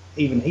 But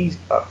even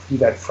you've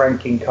had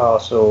Franking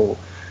Castle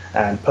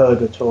and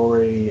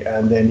Purgatory,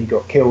 and then he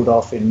got killed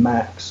off in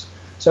Max.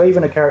 So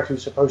even a character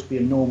who's supposed to be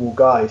a normal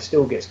guy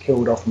still gets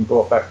killed off and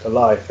brought back to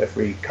life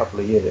every couple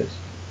of years.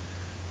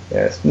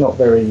 Yeah, it's not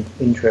very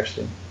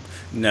interesting.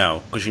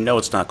 No, because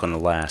it's not going to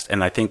last.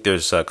 And I think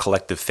there's a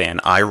collective fan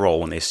eye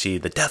roll when they see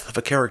the death of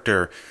a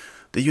character.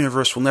 The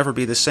universe will never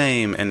be the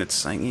same. And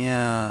it's like,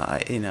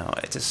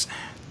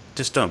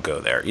 just don't go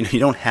there. You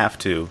don't have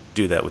to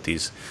do that with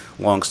these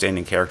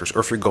long-standing characters. Or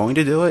if you're going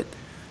to do it,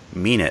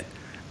 mean it.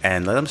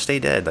 And let them stay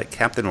dead. Like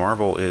Captain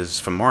Marvel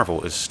from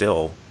Marvel is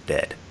still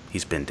dead.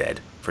 He's been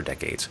dead for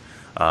decades.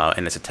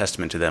 And it's a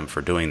testament to them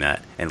for doing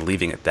that and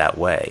leaving it that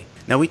way.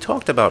 Now, we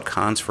talked about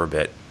cons for a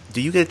bit. Do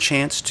you get a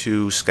chance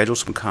to schedule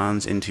some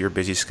cons into your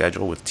busy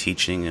schedule with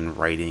teaching and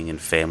writing and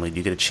family? Do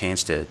you get a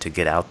chance to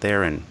get out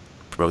there and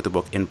promote the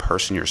book in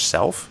person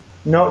yourself?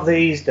 Not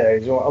these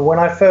days. When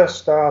I first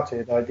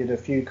started, I did a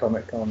few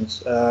Comic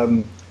Cons.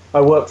 I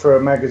worked for a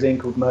magazine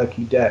called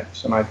Murky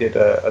Depths, and I did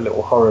a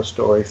little horror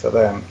story for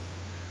them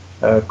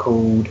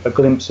called A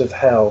Glimpse of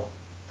Hell.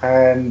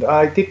 And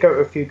I did go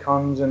to a few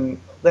cons,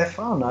 and they're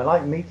fun. I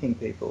like meeting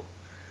people.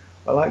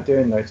 I like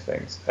doing those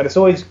things. And it's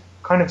always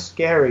kind of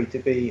scary to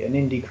be an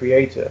indie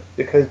creator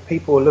because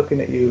people are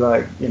looking at you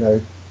like,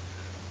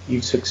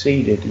 you've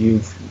succeeded,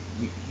 you've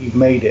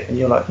made it, and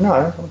you're like, no,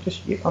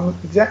 I'm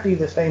exactly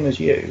the same as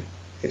you.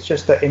 It's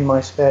just that in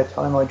my spare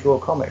time I draw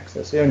comics.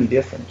 That's the only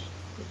difference.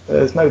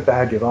 There's no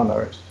badge of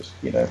honor. It's just,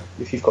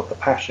 if you've got the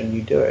passion,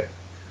 you do it.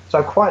 So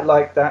I quite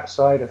like that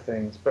side of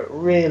things, but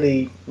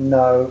really,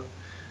 no.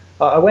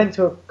 I went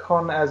to a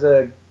con as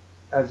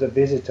a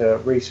visitor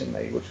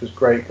recently, which was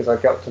great because I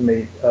got to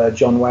meet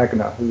John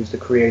Wagner, who's the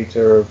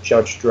creator of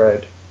Judge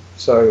Dredd.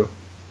 So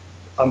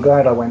I'm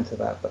glad I went to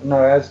that. But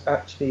no, as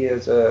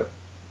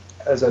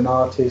an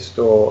artist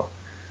or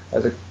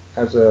as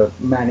a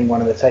manning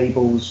one of the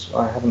tables,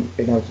 I haven't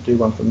been able to do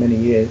one for many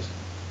years.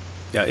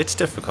 Yeah, it's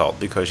difficult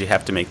because you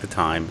have to make the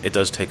time. It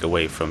does take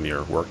away from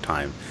your work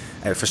time.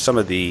 And for some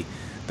of the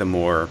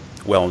more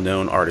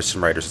well-known artists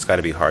and writers, it's got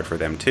to be hard for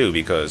them too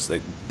because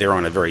they're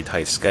on a very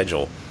tight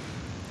schedule.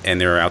 And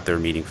they're out there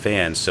meeting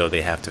fans, so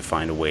they have to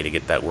find a way to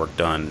get that work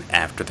done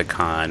after the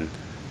con,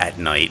 at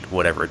night,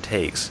 whatever it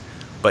takes.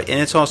 And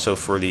it's also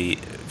for the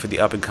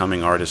up and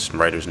coming artists and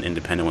writers and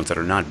independent ones that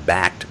are not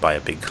backed by a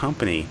big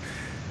company.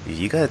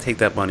 You got to take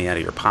that money out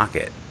of your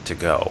pocket to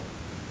go.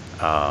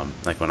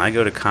 Like when I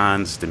go to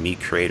cons to meet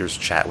creators,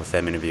 chat with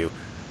them, interview,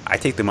 I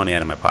take the money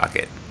out of my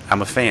pocket.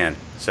 I'm a fan,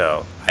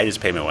 so I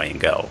just pay my way and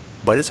go.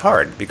 But it's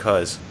hard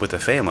because with a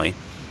family,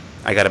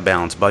 I got to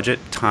balance budget,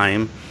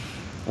 time,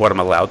 what I'm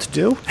allowed to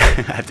do.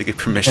 I have to get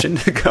permission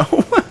to go.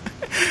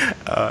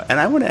 And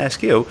I want to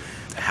ask you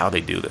how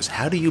they do this.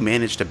 How do you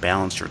manage to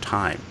balance your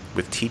time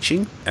with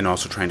teaching and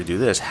also trying to do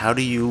this? How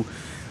do you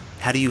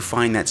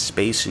find that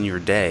space in your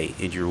day,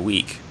 in your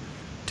week,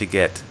 to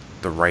get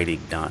the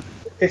writing done?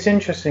 it's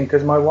interesting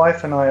because my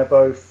wife and I are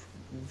both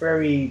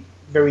very,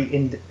 very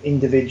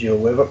individual.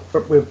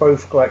 We're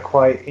both like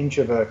quite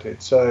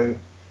introverted, so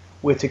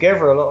we're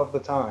together a lot of the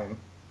time,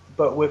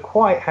 but we're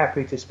quite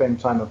happy to spend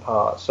time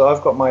apart. So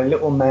I've got my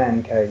little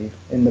man cave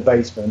in the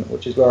basement,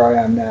 which is where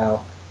I am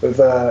now. With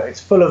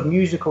it's full of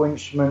musical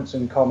instruments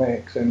and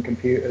comics and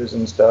computers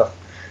and stuff.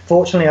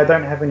 Fortunately, I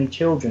don't have any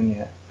children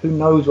yet. Who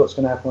knows what's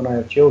going to happen when I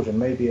have children?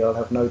 Maybe I'll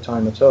have no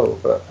time at all.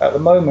 But at the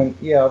moment,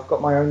 yeah, I've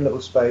got my own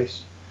little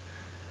space.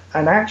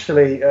 And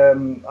actually,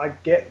 I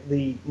get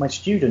my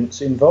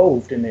students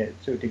involved in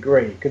it to a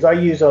degree because I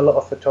use a lot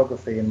of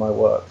photography in my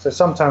work. So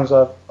sometimes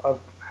I've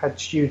had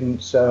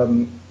students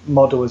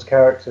model as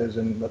characters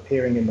and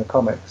appearing in the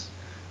comics.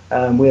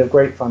 We have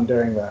great fun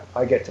doing that.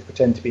 I get to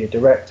pretend to be a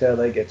director.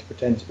 They get to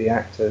pretend to be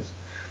actors.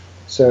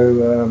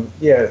 So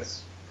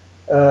yes,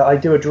 I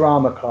do a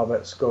drama club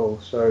at school.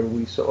 So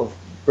we sort of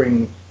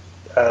bring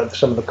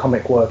some of the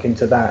comic work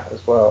into that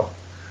as well.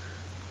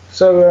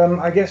 So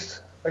I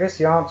guess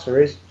the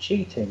answer is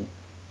cheating.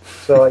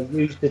 So I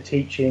use the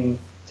teaching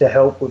to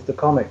help with the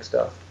comic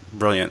stuff.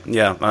 Brilliant.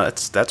 Yeah,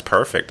 that's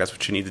perfect. That's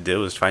what you need to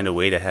do, is find a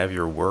way to have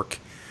your work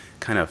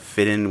kind of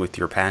fit in with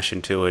your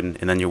passion too, and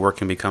then your work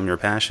can become your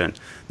passion.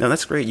 No,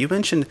 that's great. You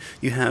mentioned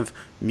you have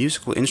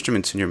musical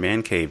instruments in your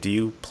man cave. Do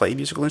you play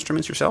musical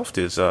instruments yourself?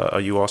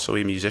 Are you also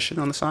a musician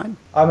on the side?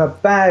 I'm a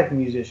bad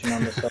musician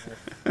on the side.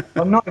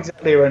 I'm not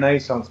exactly a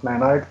Renaissance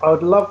man. I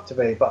would love to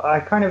be, but I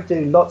kind of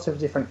do lots of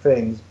different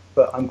things,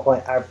 but I'm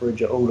quite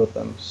average at all of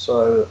them.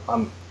 So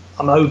I'm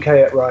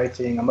okay at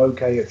writing, I'm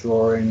okay at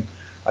drawing,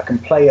 I can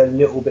play a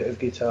little bit of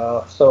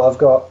guitar. So I've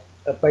got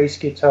a bass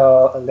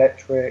guitar,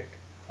 electric,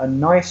 a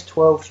nice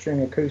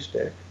 12-string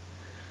acoustic,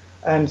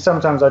 and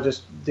sometimes I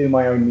just do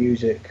my own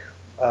music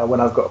when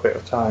I've got a bit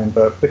of time.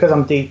 But because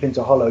I'm deep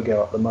into Hollow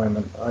Girl at the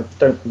moment, I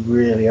don't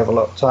really have a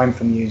lot of time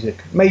for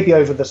music. Maybe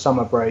over the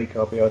summer break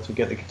I'll be able to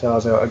get the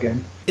guitars out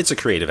again. It's a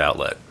creative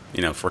outlet.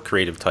 For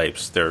creative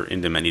types, they're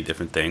into many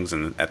different things,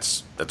 and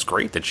that's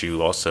great that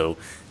you also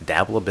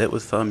dabble a bit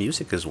with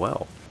music as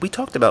well. We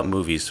talked about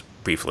movies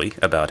briefly,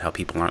 about how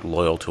people aren't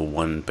loyal to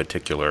one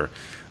particular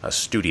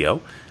studio.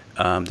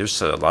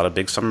 There's a lot of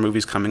big summer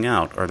movies coming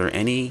out. Are there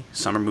any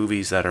summer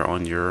movies that are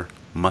on your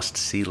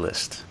must-see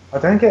list? I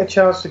don't get a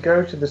chance to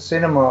go to the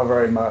cinema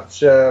very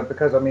much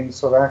because I'm in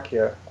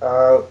Slovakia.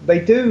 They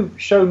do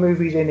show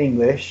movies in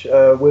English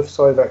with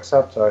Slovak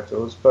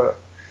subtitles, but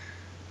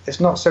it's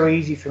not so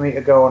easy for me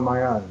to go on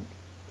my own.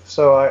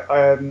 So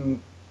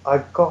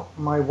I've got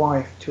my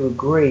wife to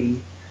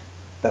agree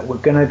that we're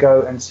going to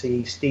go and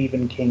see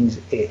Stephen King's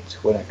It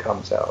when it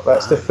comes out.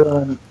 That's the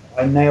film.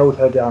 I nailed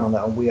her down on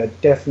that, and we are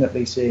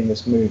definitely seeing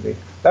this movie.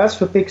 As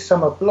for big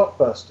summer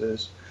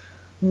blockbusters,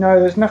 no,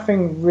 there's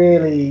nothing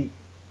really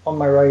on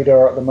my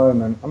radar at the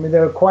moment. I mean,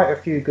 there are quite a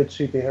few good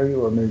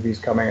superhero movies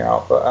coming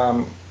out,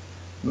 but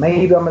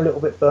maybe I'm a little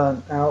bit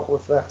burnt out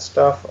with that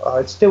stuff.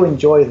 I'd still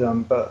enjoy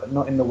them, but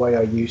not in the way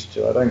I used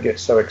to. I don't get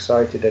so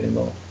excited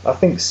anymore. I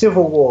think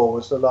Civil War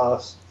was the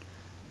last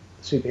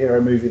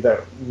superhero movie that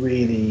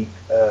really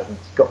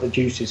got the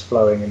juices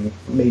flowing and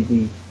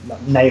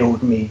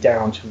nailed me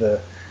down to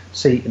the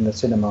seat in the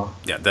cinema.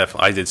 Yeah,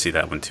 definitely. I did see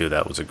that one too.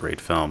 That was a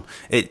great film.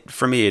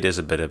 For me, it is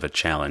a bit of a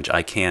challenge.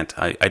 I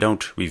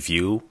don't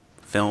review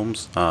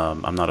films.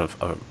 I'm not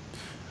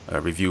a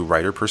review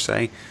writer per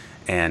se,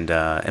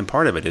 and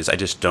part of it is I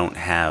just don't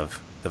have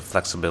the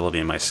flexibility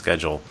in my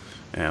schedule.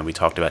 We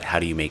talked about how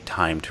do you make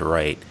time to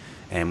write,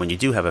 and when you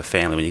do have a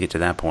family, when you get to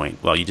that point,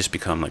 well, you just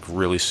become like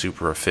really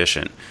super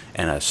efficient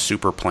and a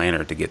super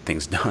planner to get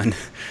things done.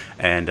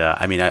 And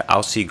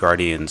I'll see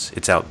Guardians.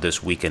 It's out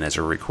this weekend as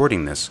we're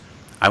recording this.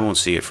 I won't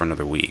see it for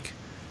another week.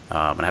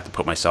 And I have to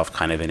put myself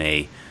kind of in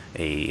a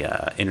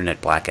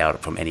internet blackout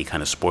from any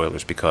kind of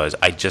spoilers, because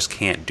I just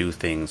can't do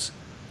things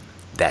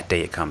that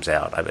day it comes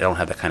out. I don't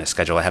have that kind of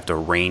schedule. I have to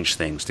arrange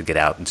things to get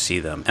out and see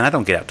them. And I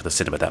don't get out to the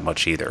cinema that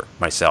much either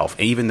myself.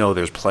 And even though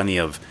there's plenty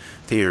of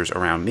theaters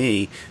around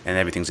me and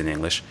everything's in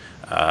English,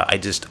 I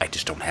just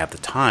don't have the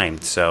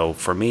time. So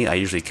for me, I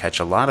usually catch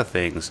a lot of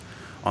things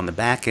on the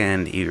back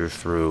end, either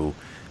through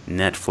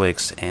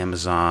Netflix,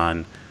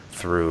 Amazon,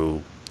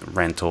 through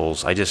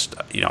rentals.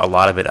 A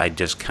lot of it I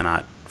just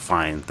cannot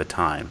find the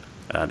time.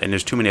 And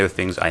there's too many other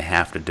things I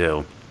have to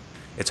do.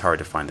 It's hard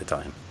to find the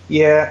time.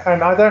 Yeah,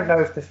 and I don't know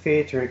if the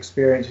theatre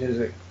experience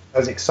is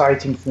as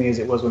exciting for me as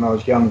it was when I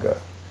was younger.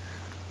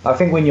 I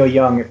think when you're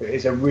young,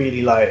 it's a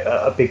really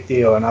a big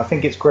deal, and I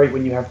think it's great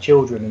when you have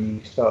children and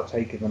you start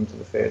taking them to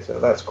the theatre.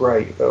 That's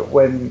great, but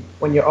when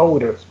you're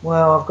older, it's,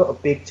 well, I've got a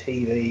big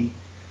TV,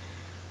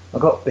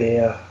 I've got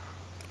beer.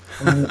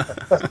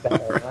 That's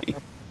better, right?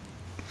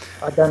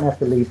 I don't have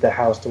to leave the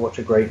house to watch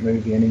a great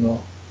movie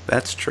anymore.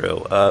 That's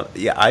true.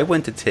 I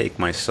went to take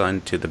my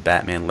son to the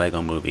Batman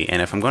Lego movie,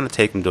 and if I'm going to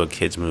take him to a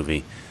kid's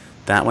movie,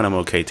 that one I'm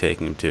okay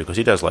taking him to, because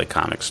he does like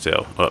comics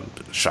too.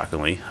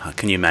 Shockingly,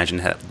 can you imagine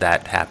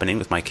that happening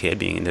with my kid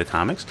being into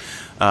comics?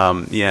 I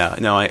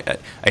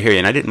hear you,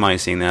 and I didn't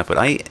mind seeing that.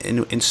 But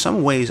in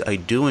some ways, I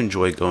do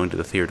enjoy going to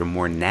the theater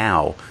more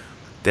now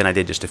than I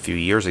did just a few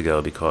years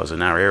ago, because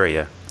in our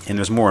area, and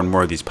there's more and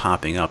more of these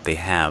popping up. They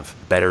have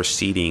better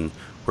seating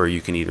where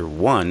you can either,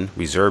 one,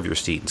 reserve your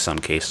seat in some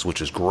cases,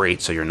 which is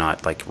great, so you're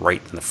not like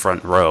right in the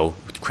front row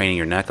craning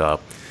your neck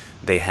up.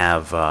 They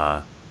have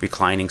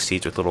reclining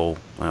seats with little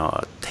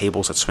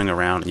tables that swing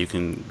around, and you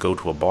can go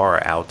to a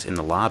bar out in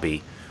the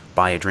lobby,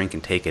 buy a drink,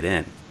 and take it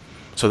in.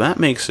 So that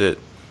makes it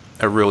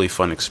a really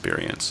fun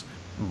experience.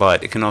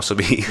 But it can also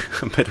be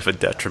a bit of a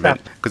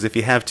detriment, because if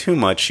you have too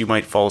much, you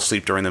might fall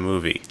asleep during the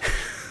movie.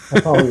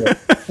 Oh, yeah.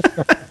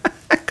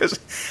 Because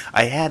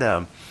I had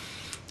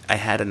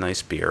a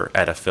nice beer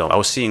at a film. I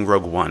was seeing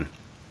Rogue One,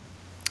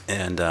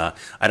 and I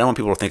don't want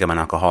people to think I'm an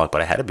alcoholic, but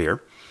I had a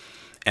beer,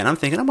 and I'm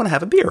thinking I'm going to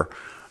have a beer.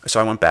 So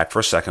I went back for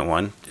a second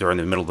one during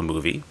the middle of the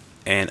movie,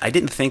 and I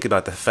didn't think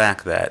about the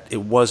fact that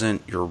it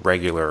wasn't your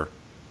regular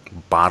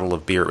bottle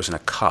of beer. It was in a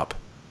cup,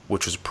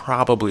 which was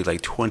probably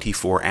like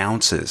 24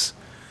 ounces.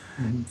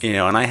 Mm-hmm.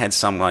 And I had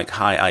some like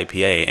high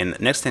IPA, and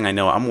next thing I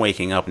know, I'm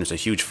waking up and there's a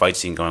huge fight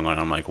scene going on.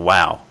 And I'm like,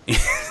 wow,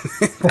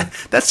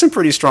 that's some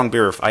pretty strong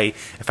beer. If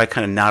I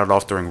kind of nodded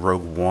off during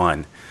Rogue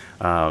One,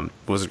 it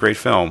was a great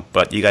film,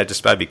 but you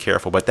gotta be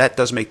careful. But that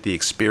does make the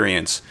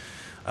experience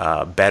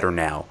better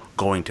now.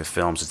 Going to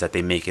films is that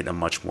they make it a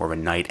much more of a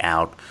night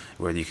out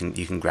where you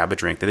can grab a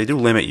drink. They do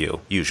limit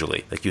you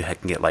usually, like you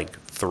can get like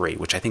 3,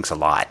 which I think is a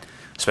lot,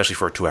 especially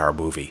for a 2-hour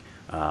movie.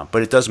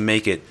 But it does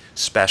make it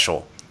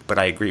special. But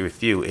I agree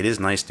with you. It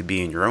is nice to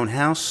be in your own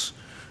house,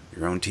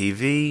 your own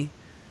TV.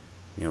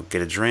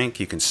 Get a drink.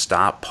 You can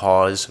stop,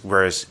 pause.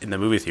 Whereas in the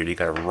movie theater, you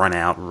got to run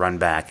out, run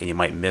back, and you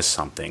might miss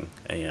something.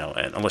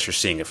 Unless you're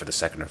seeing it for the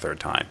second or third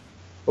time.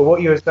 But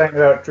what you were saying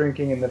about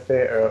drinking in the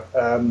theater,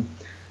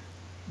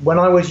 when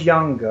I was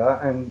younger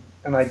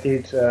and I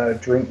did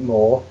drink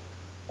more,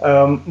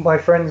 my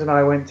friends and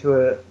I went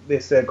to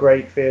this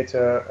great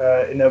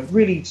theatre in a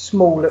really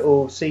small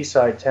little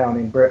seaside town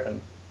in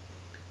Britain,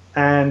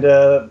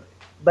 and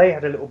they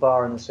had a little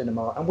bar in the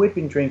cinema, and we'd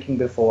been drinking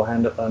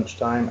beforehand at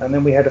lunchtime, and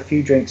then we had a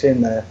few drinks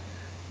in there,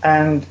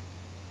 and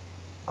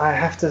I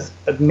have to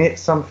admit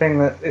something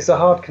that it's a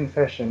hard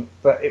confession,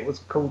 but it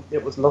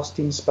was Lost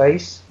in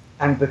Space,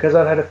 and because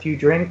I'd had a few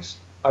drinks,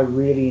 I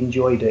really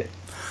enjoyed it.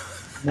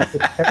 And that's a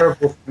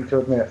terrible thing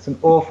to admit. It's an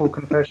awful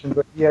confession,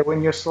 but yeah,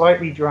 when you're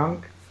slightly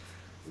drunk,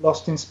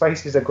 Lost in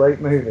Space is a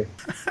great movie.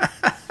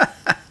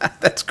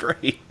 That's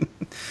great.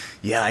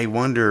 Yeah, I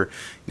wonder,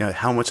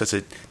 how much does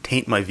it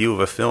taint my view of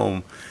a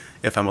film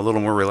if I'm a little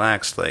more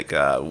relaxed? Like,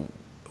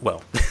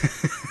 well,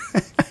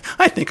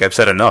 I think I've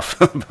said enough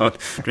about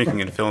drinking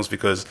in films,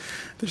 because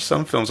there's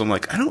some films I'm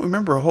like, I don't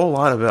remember a whole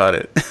lot about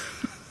it.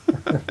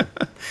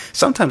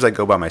 Sometimes I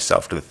go by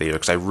myself to the theater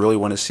because I really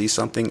want to see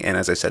something, and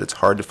as I said, it's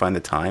hard to find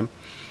the time.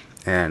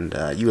 And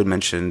you had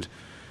mentioned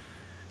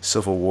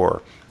Civil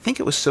War. I think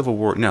it was Civil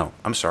War. No,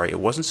 I'm sorry, it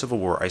wasn't Civil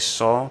War. I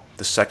saw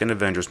the second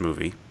Avengers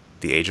movie,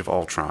 The Age of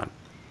Ultron,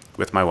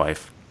 with my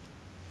wife,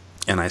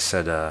 and I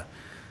said,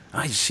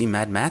 "I see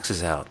Mad Max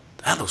is out.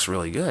 That looks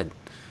really good."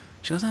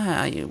 She goes,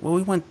 "Well,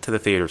 we went to the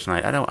theater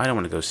tonight. I don't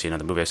want to go see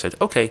another movie." I said,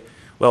 "Okay,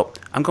 well,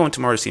 I'm going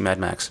tomorrow to see Mad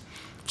Max.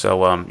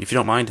 So if you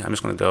don't mind, I'm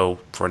just going to go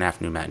for an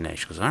afternoon matinee."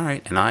 She goes, "All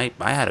right," and I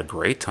had a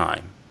great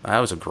time. That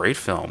was a great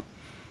film,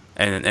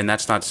 and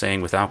that's not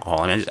saying with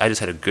alcohol. I mean, I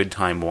just had a good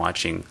time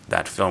watching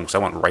that film, because I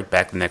went right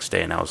back the next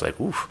day, and I was like,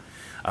 "Oof."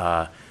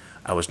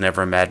 I was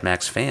never a Mad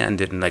Max fan,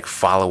 didn't like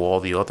follow all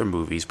the other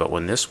movies, but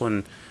when this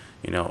one,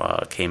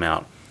 came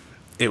out,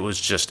 it was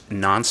just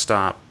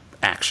nonstop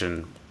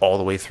action all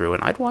the way through,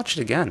 and I'd watch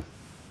it again.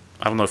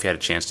 I don't know if you had a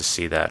chance to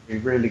see that. A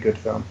really good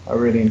film. I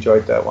really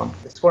enjoyed that one.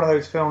 It's one of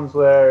those films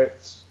where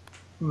it's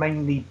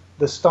mainly,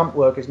 the stunt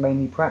work is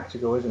mainly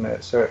practical, isn't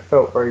it? So it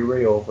felt very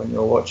real when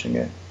you're watching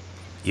it.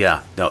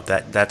 Yeah, no,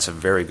 that's a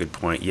very good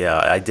point. Yeah,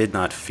 I did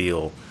not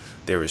feel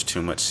there was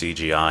too much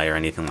CGI or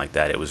anything like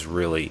that. It was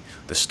really,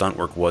 the stunt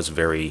work was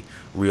very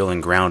real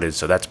and grounded,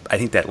 so I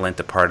think that lent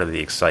a part of the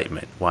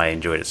excitement, why I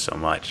enjoyed it so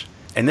much.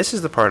 And this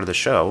is the part of the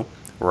show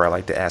where I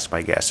like to ask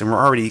my guests, and we're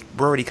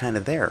already kind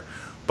of there,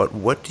 but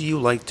what do you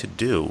like to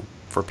do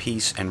for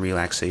peace and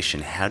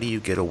relaxation? How do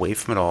you get away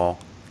from it all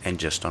and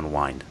just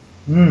unwind?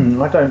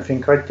 I don't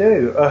think I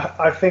do.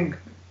 I think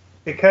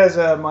because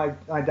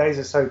my days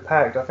are so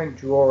packed, I think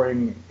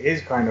drawing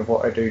is kind of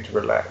what I do to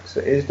relax.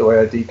 It is the way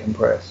I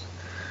decompress.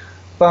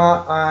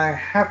 But I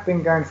have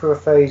been going through a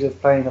phase of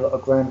playing a lot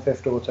of Grand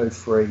Theft Auto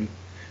 3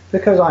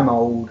 because I'm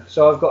old.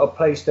 So I've got a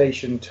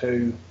PlayStation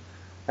 2,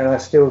 and I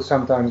still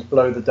sometimes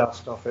blow the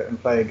dust off it and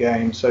play a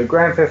game. So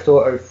Grand Theft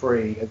Auto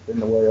 3 has been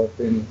the way I've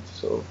been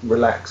sort of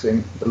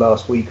relaxing the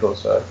last week or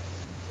so.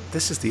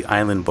 This is the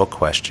island book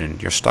question.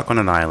 You're stuck on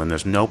an island.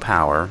 There's no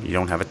power. You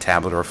don't have a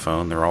tablet or a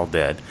phone. They're all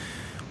dead.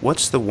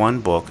 What's the one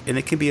book, and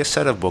it can be a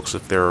set of books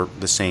if they're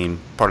the same,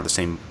 part of the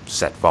same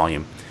set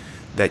volume,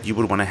 that you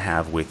would want to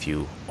have with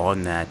you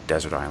on that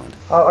desert island?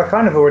 I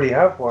kind of already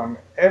have one.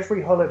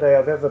 Every holiday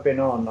I've ever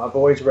been on, I've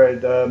always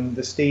read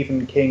the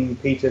Stephen King,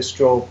 Peter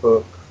Straub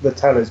book, The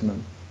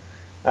Talisman.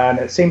 And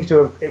it seems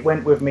to have, it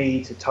went with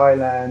me to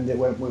Thailand, it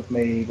went with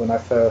me when I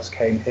first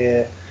came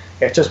here.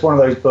 It's just one of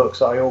those books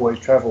that I always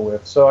travel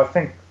with. So I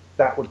think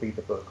that would be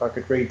the book. I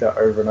could read that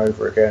over and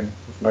over again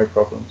with no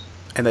problems.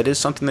 And that is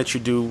something that you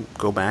do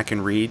go back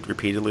and read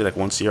repeatedly, like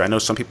once a year. I know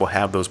some people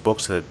have those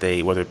books that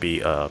they, whether it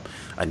be a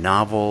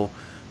novel,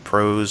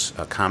 prose,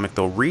 a comic,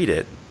 they'll read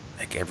it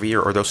like every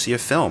year, or they'll see a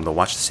film. They'll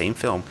watch the same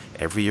film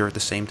every year at the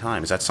same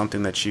time. Is that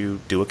something that you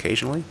do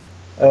occasionally?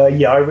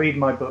 Yeah, I read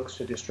my books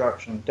to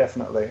distraction,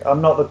 definitely.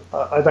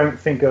 I don't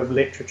think of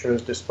literature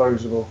as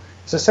disposable.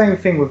 It's the same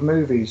thing with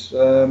movies.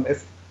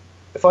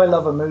 If I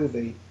love a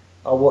movie,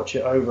 I'll watch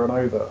it over and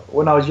over.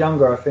 When I was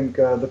younger, I think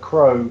The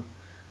Crow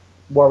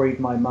worried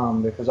my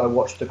mum because I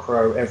watched The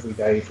Crow every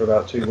day for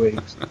about 2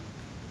 weeks.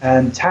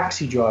 And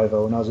Taxi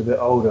Driver, when I was a bit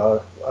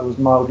older, I was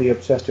mildly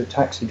obsessed with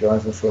Taxi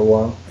Driver for a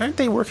while. Aren't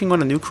they working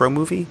on a new Crow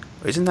movie?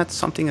 Isn't that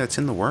something that's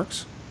in the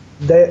works?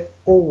 They're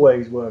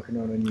always working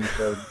on a new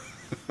film.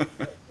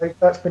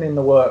 That's been in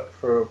the work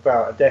for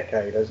about a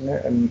decade, hasn't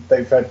it? And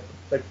they've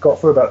got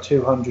through about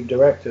 200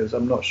 directors.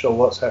 I'm not sure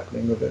what's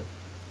happening with it.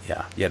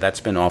 Yeah, that's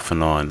been off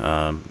and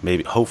on.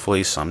 Maybe,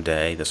 hopefully,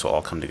 someday this will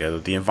all come together.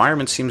 The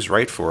environment seems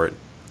right for it,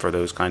 for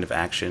those kind of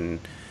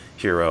action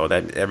hero.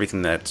 That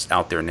everything that's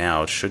out there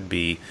now should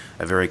be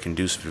a very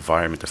conducive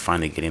environment to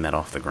finally getting that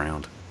off the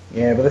ground.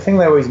 Yeah, but the thing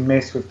they always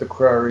miss with The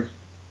Crow is,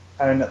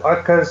 and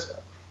because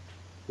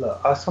look,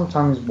 I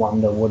sometimes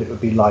wonder what it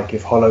would be like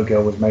if Hollow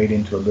Girl was made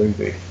into a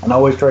movie, and I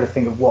always try to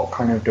think of what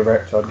kind of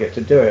director I'd get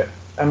to do it.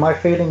 And my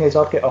feeling is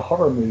I'd get a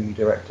horror movie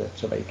director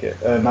to make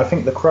it. And I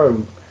think The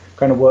Crow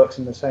kind of works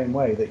in the same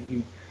way, that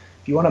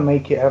if you want to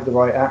make it have the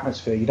right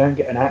atmosphere, you don't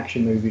get an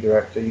action movie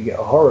director, you get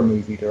a horror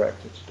movie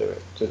director to do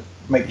it, to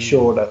make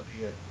sure that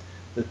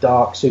the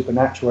dark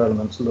supernatural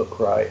elements look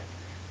right.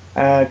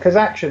 Because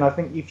action, I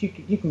think if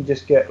you can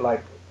just get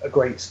like a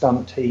great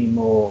stunt team,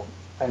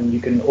 and you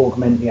can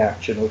augment the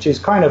action, which is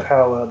kind of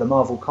how the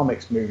Marvel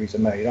Comics movies are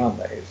made, aren't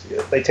they?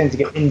 They tend to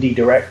get indie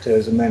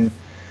directors and then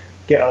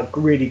get a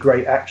really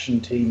great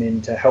action team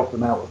in to help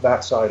them out with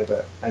that side of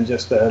it, and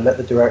just let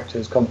the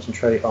directors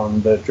concentrate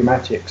on the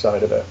dramatic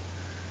side of it.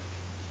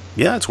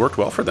 Yeah, it's worked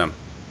well for them.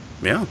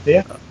 Yeah.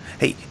 Yeah.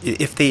 Hey,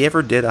 if they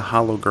ever did a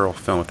Hollow Girl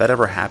film, if that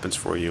ever happens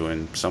for you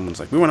and someone's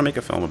like, we want to make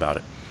a film about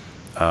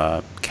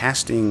it,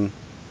 casting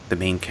the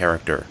main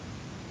character,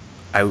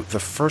 the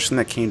first thing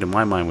that came to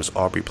my mind was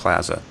Aubrey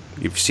Plaza.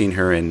 You've seen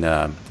her in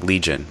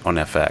Legion on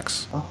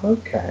FX. Oh,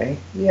 okay.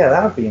 Yeah,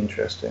 that would be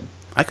interesting.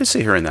 I could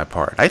see her in that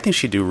part. I think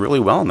she'd do really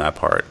well in that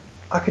part.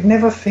 I could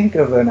never think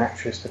of an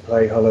actress to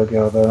play Hollow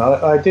Girl, though.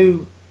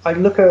 I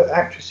look at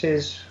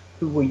actresses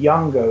who were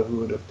younger who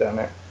would have done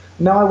it.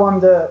 Now I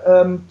wonder,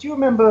 do you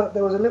remember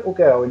there was a little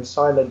girl in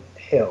Silent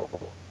Hill,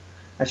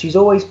 and she's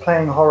always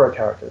playing horror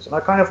characters, and I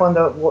kind of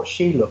wonder what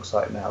she looks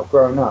like now,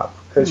 grown up,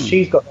 because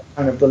she's got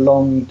kind of the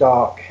long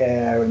dark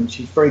hair, and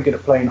she's very good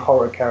at playing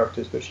horror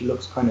characters, but she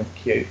looks kind of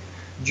cute.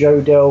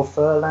 Jodelle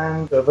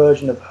Furland, a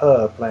version of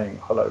her playing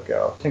Hollow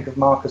Girl. Think of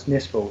Marcus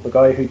Nispel, the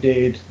guy who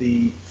did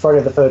the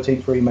Friday the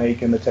 13th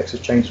remake and the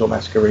Texas Chainsaw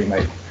Massacre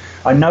remake.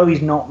 I know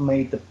he's not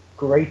made the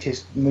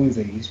greatest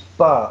movies,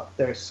 but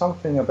there's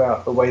something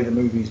about the way the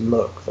movies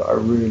look that I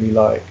really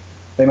like.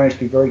 They manage to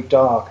be very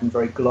dark and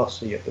very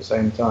glossy at the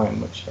same time,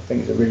 which I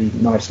think is a really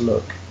nice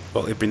look.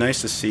 Well, it'd be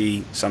nice to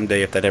see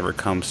someday if that ever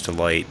comes to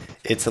light.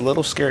 It's a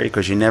little scary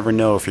because you never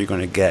know if you're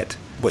going to get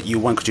what you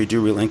want, because you do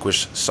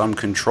relinquish some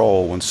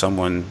control when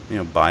someone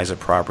buys a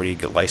property,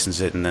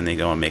 licenses it, and then they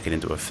go and make it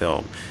into a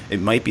film. It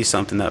might be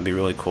something that would be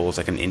really cool as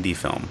like an indie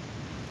film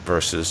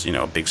versus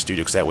a big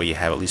studio, because that way you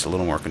have at least a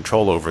little more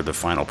control over the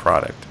final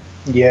product.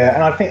 Yeah,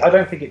 and I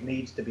don't think it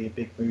needs to be a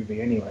big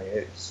movie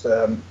anyway. It's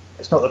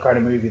not the kind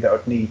of movie that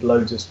would need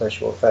loads of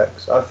special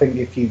effects. I think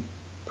if you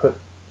put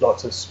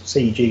lots of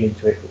CG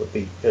into it,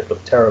 it'd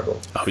look terrible.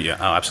 Oh yeah,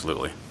 oh,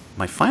 absolutely.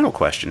 My final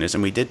question is,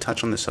 and we did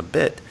touch on this a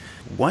bit,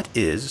 what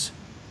is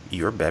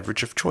your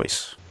beverage of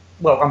choice?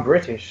 Well, I'm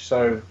British,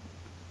 so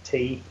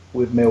tea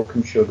with milk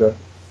and sugar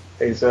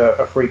is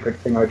a frequent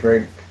thing I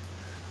drink.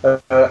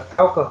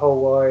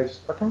 Alcohol-wise,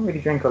 I don't really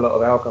drink a lot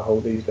of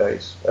alcohol these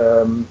days.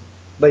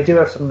 They do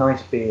have some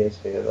nice beers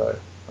here, though.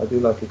 I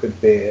do like a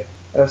good beer.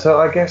 So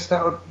I guess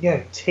that would,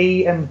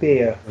 tea and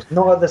beer.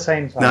 Not at the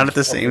same time. Not at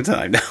the same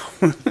time,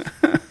 no.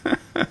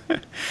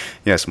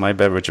 Yes, my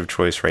beverage of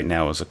choice right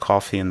now is a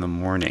coffee in the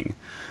morning.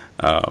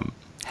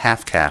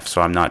 Half calf,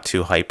 so I'm not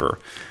too hyper.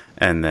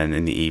 And then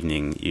in the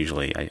evening,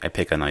 usually I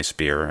pick a nice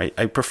beer.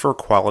 I prefer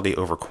quality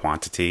over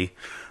quantity.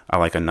 I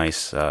like a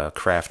nice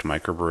craft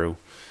microbrew,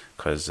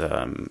 because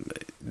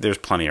there's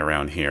plenty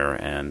around here.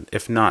 And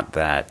if not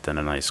that, then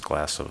a nice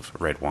glass of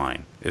red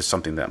wine is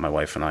something that my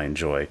wife and I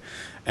enjoy.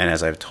 And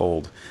as I've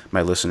told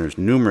my listeners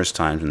numerous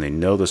times, and they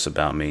know this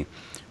about me,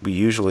 we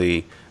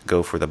usually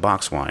go for the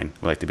box wine.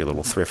 We like to be a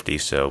little thrifty,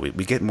 so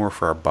we get more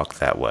for our buck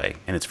that way,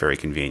 and it's very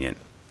convenient.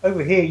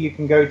 Over here, you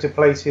can go to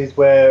places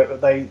where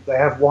they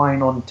have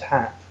wine on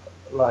tap,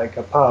 like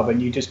a pub,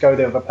 and you just go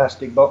there with a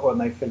plastic bottle and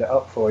they fill it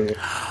up for you.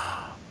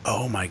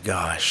 Oh my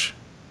gosh.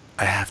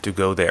 I have to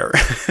go there.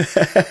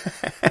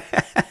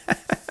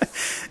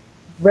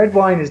 Red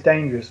wine is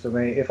dangerous for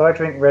me. If I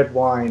drink red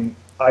wine,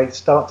 I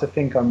start to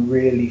think I'm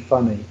really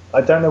funny.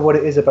 I don't know what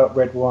it is about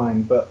red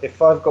wine, but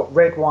if I've got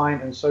red wine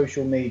and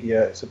social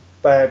media,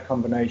 bad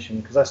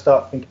combination because I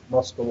start thinking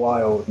Oscar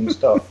Wilde and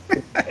start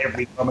thinking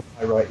every comic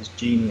I write is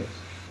genius.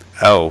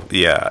 Oh,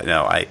 yeah.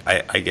 No,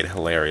 I get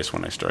hilarious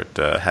when I start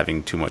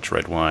having too much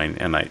red wine.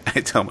 And I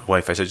tell my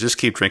wife, I said, just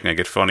keep drinking, I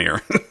get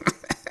funnier.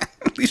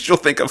 At least you'll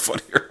think I'm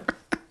funnier.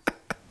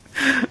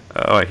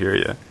 Oh, I hear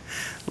you.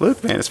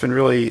 Luke, man, it's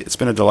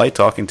been a delight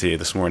talking to you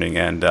this morning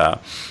and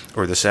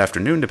or this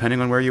afternoon,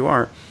 depending on where you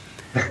are.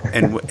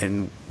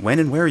 and when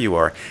and where you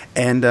are.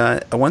 And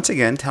once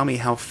again, tell me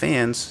how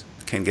fans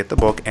can get the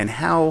book and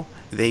how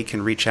they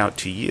can reach out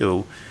to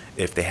you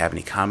if they have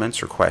any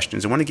comments or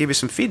questions. I want to give you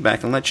some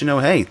feedback and let you know,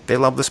 hey, they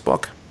love this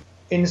book.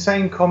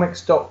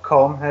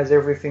 InsaneComics.com has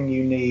everything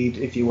you need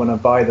if you want to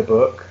buy the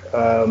book.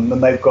 And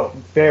they've got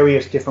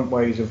various different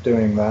ways of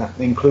doing that,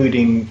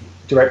 including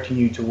directing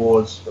you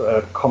towards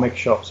comic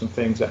shops and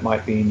things that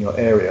might be in your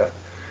area.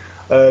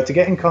 To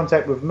get in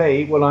contact with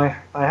me, well, I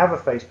have a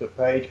Facebook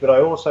page, but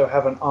I also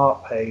have an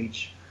art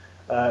page.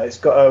 It's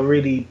got a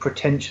really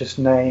pretentious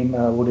name.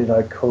 What did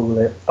I call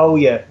it? Oh,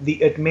 yeah,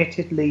 The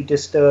Admittedly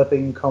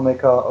Disturbing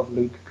Comic Art of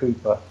Luke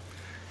Cooper.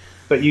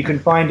 But you can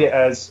find it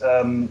as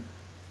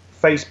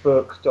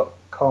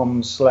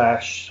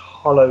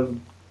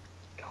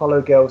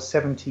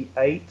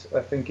facebook.com/hollowgirl78,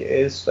 I think it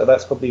is. So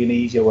that's probably an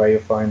easier way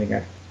of finding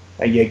it.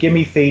 Yeah, give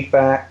me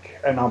feedback,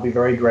 and I'll be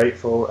very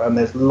grateful. And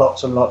there's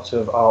lots and lots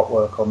of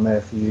artwork on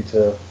there for you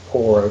to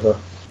pore over.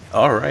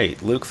 All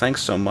right, Luke,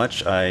 thanks so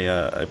much. I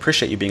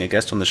appreciate you being a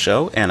guest on the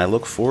show, and I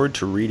look forward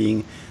to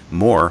reading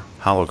more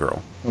Hollow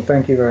Girl. Well,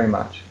 thank you very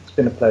much. It's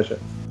been a pleasure.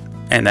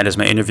 And that is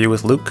my interview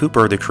with Luke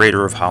Cooper, the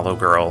creator of Hollow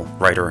Girl,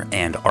 writer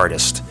and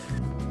artist.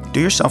 Do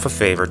yourself a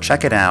favor,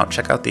 check it out.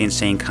 Check out the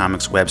Insane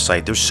Comics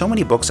website. There's so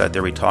many books out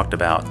there we talked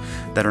about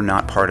that are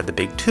not part of the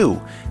big two,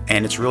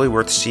 and it's really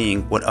worth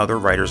seeing what other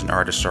writers and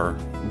artists are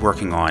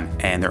working on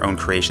and their own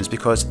creations,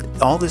 because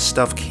all this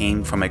stuff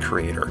came from a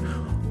creator.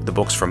 The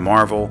books from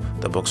Marvel,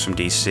 the books from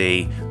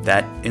DC,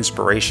 that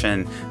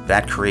inspiration,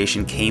 that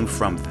creation came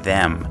from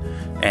them.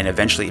 And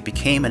eventually it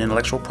became an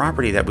intellectual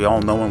property that we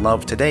all know and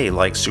love today,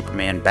 like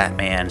Superman,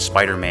 Batman,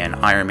 Spider-Man,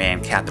 Iron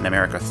Man, Captain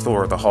America,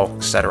 Thor, the Hulk,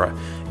 etc.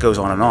 It goes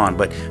on and on,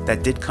 but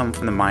that did come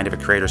from the mind of a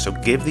creator, so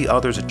give the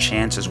others a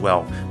chance as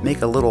well.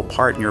 Make a little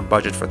part in your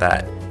budget for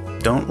that.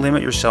 Don't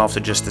limit yourself to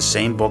just the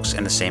same books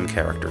and the same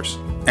characters.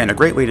 And a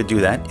great way to do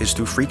that is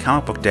through Free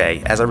Comic Book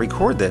Day. As I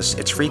record this,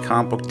 it's Free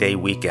Comic Book Day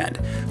weekend.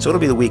 So it'll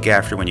be the week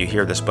after when you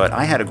hear this, but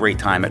I had a great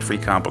time at Free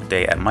Comic Book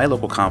Day at my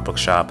local comic book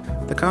shop,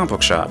 The Comic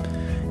Book Shop.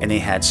 And they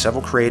had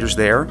several creators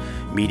there,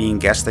 meeting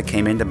guests that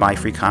came in to buy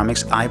free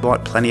comics. I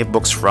bought plenty of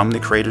books from the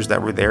creators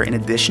that were there, in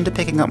addition to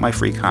picking up my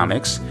free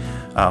comics.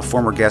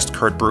 Former guest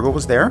Kurt Bruegel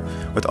was there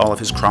with all of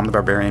his Crom the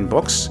Barbarian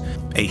books.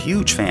 A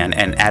huge fan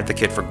and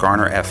advocate for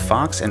Garner F.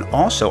 Fox, and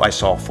also I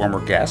saw former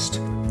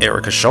guest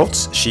Erica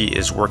Schultz. She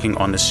is working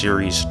on the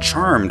series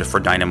Charmed for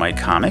Dynamite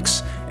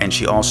Comics, and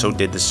she also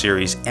did the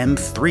series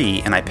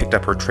M3, and I picked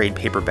up her trade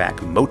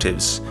paperback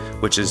Motives,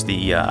 which is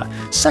the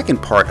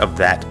second part of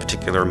that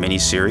particular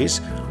mini-series.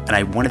 And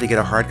I wanted to get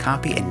a hard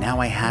copy, and now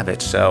I have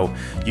it. So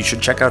you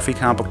should check out Free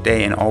Comic Book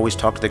Day and always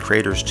talk to the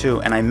creators too.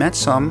 And I met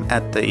some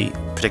at the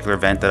particular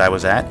event that I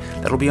was at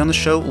that'll be on the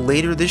show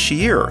later this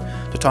year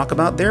to talk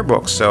about their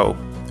books. So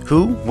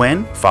who,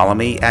 when, follow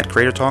me at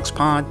Creator Talks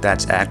Pod.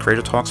 That's at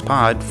Creator Talks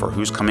Pod for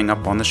who's coming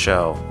up on the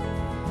show.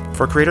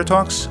 For Creator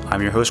Talks,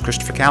 I'm your host,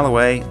 Christopher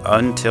Calloway.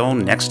 Until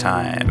next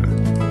time.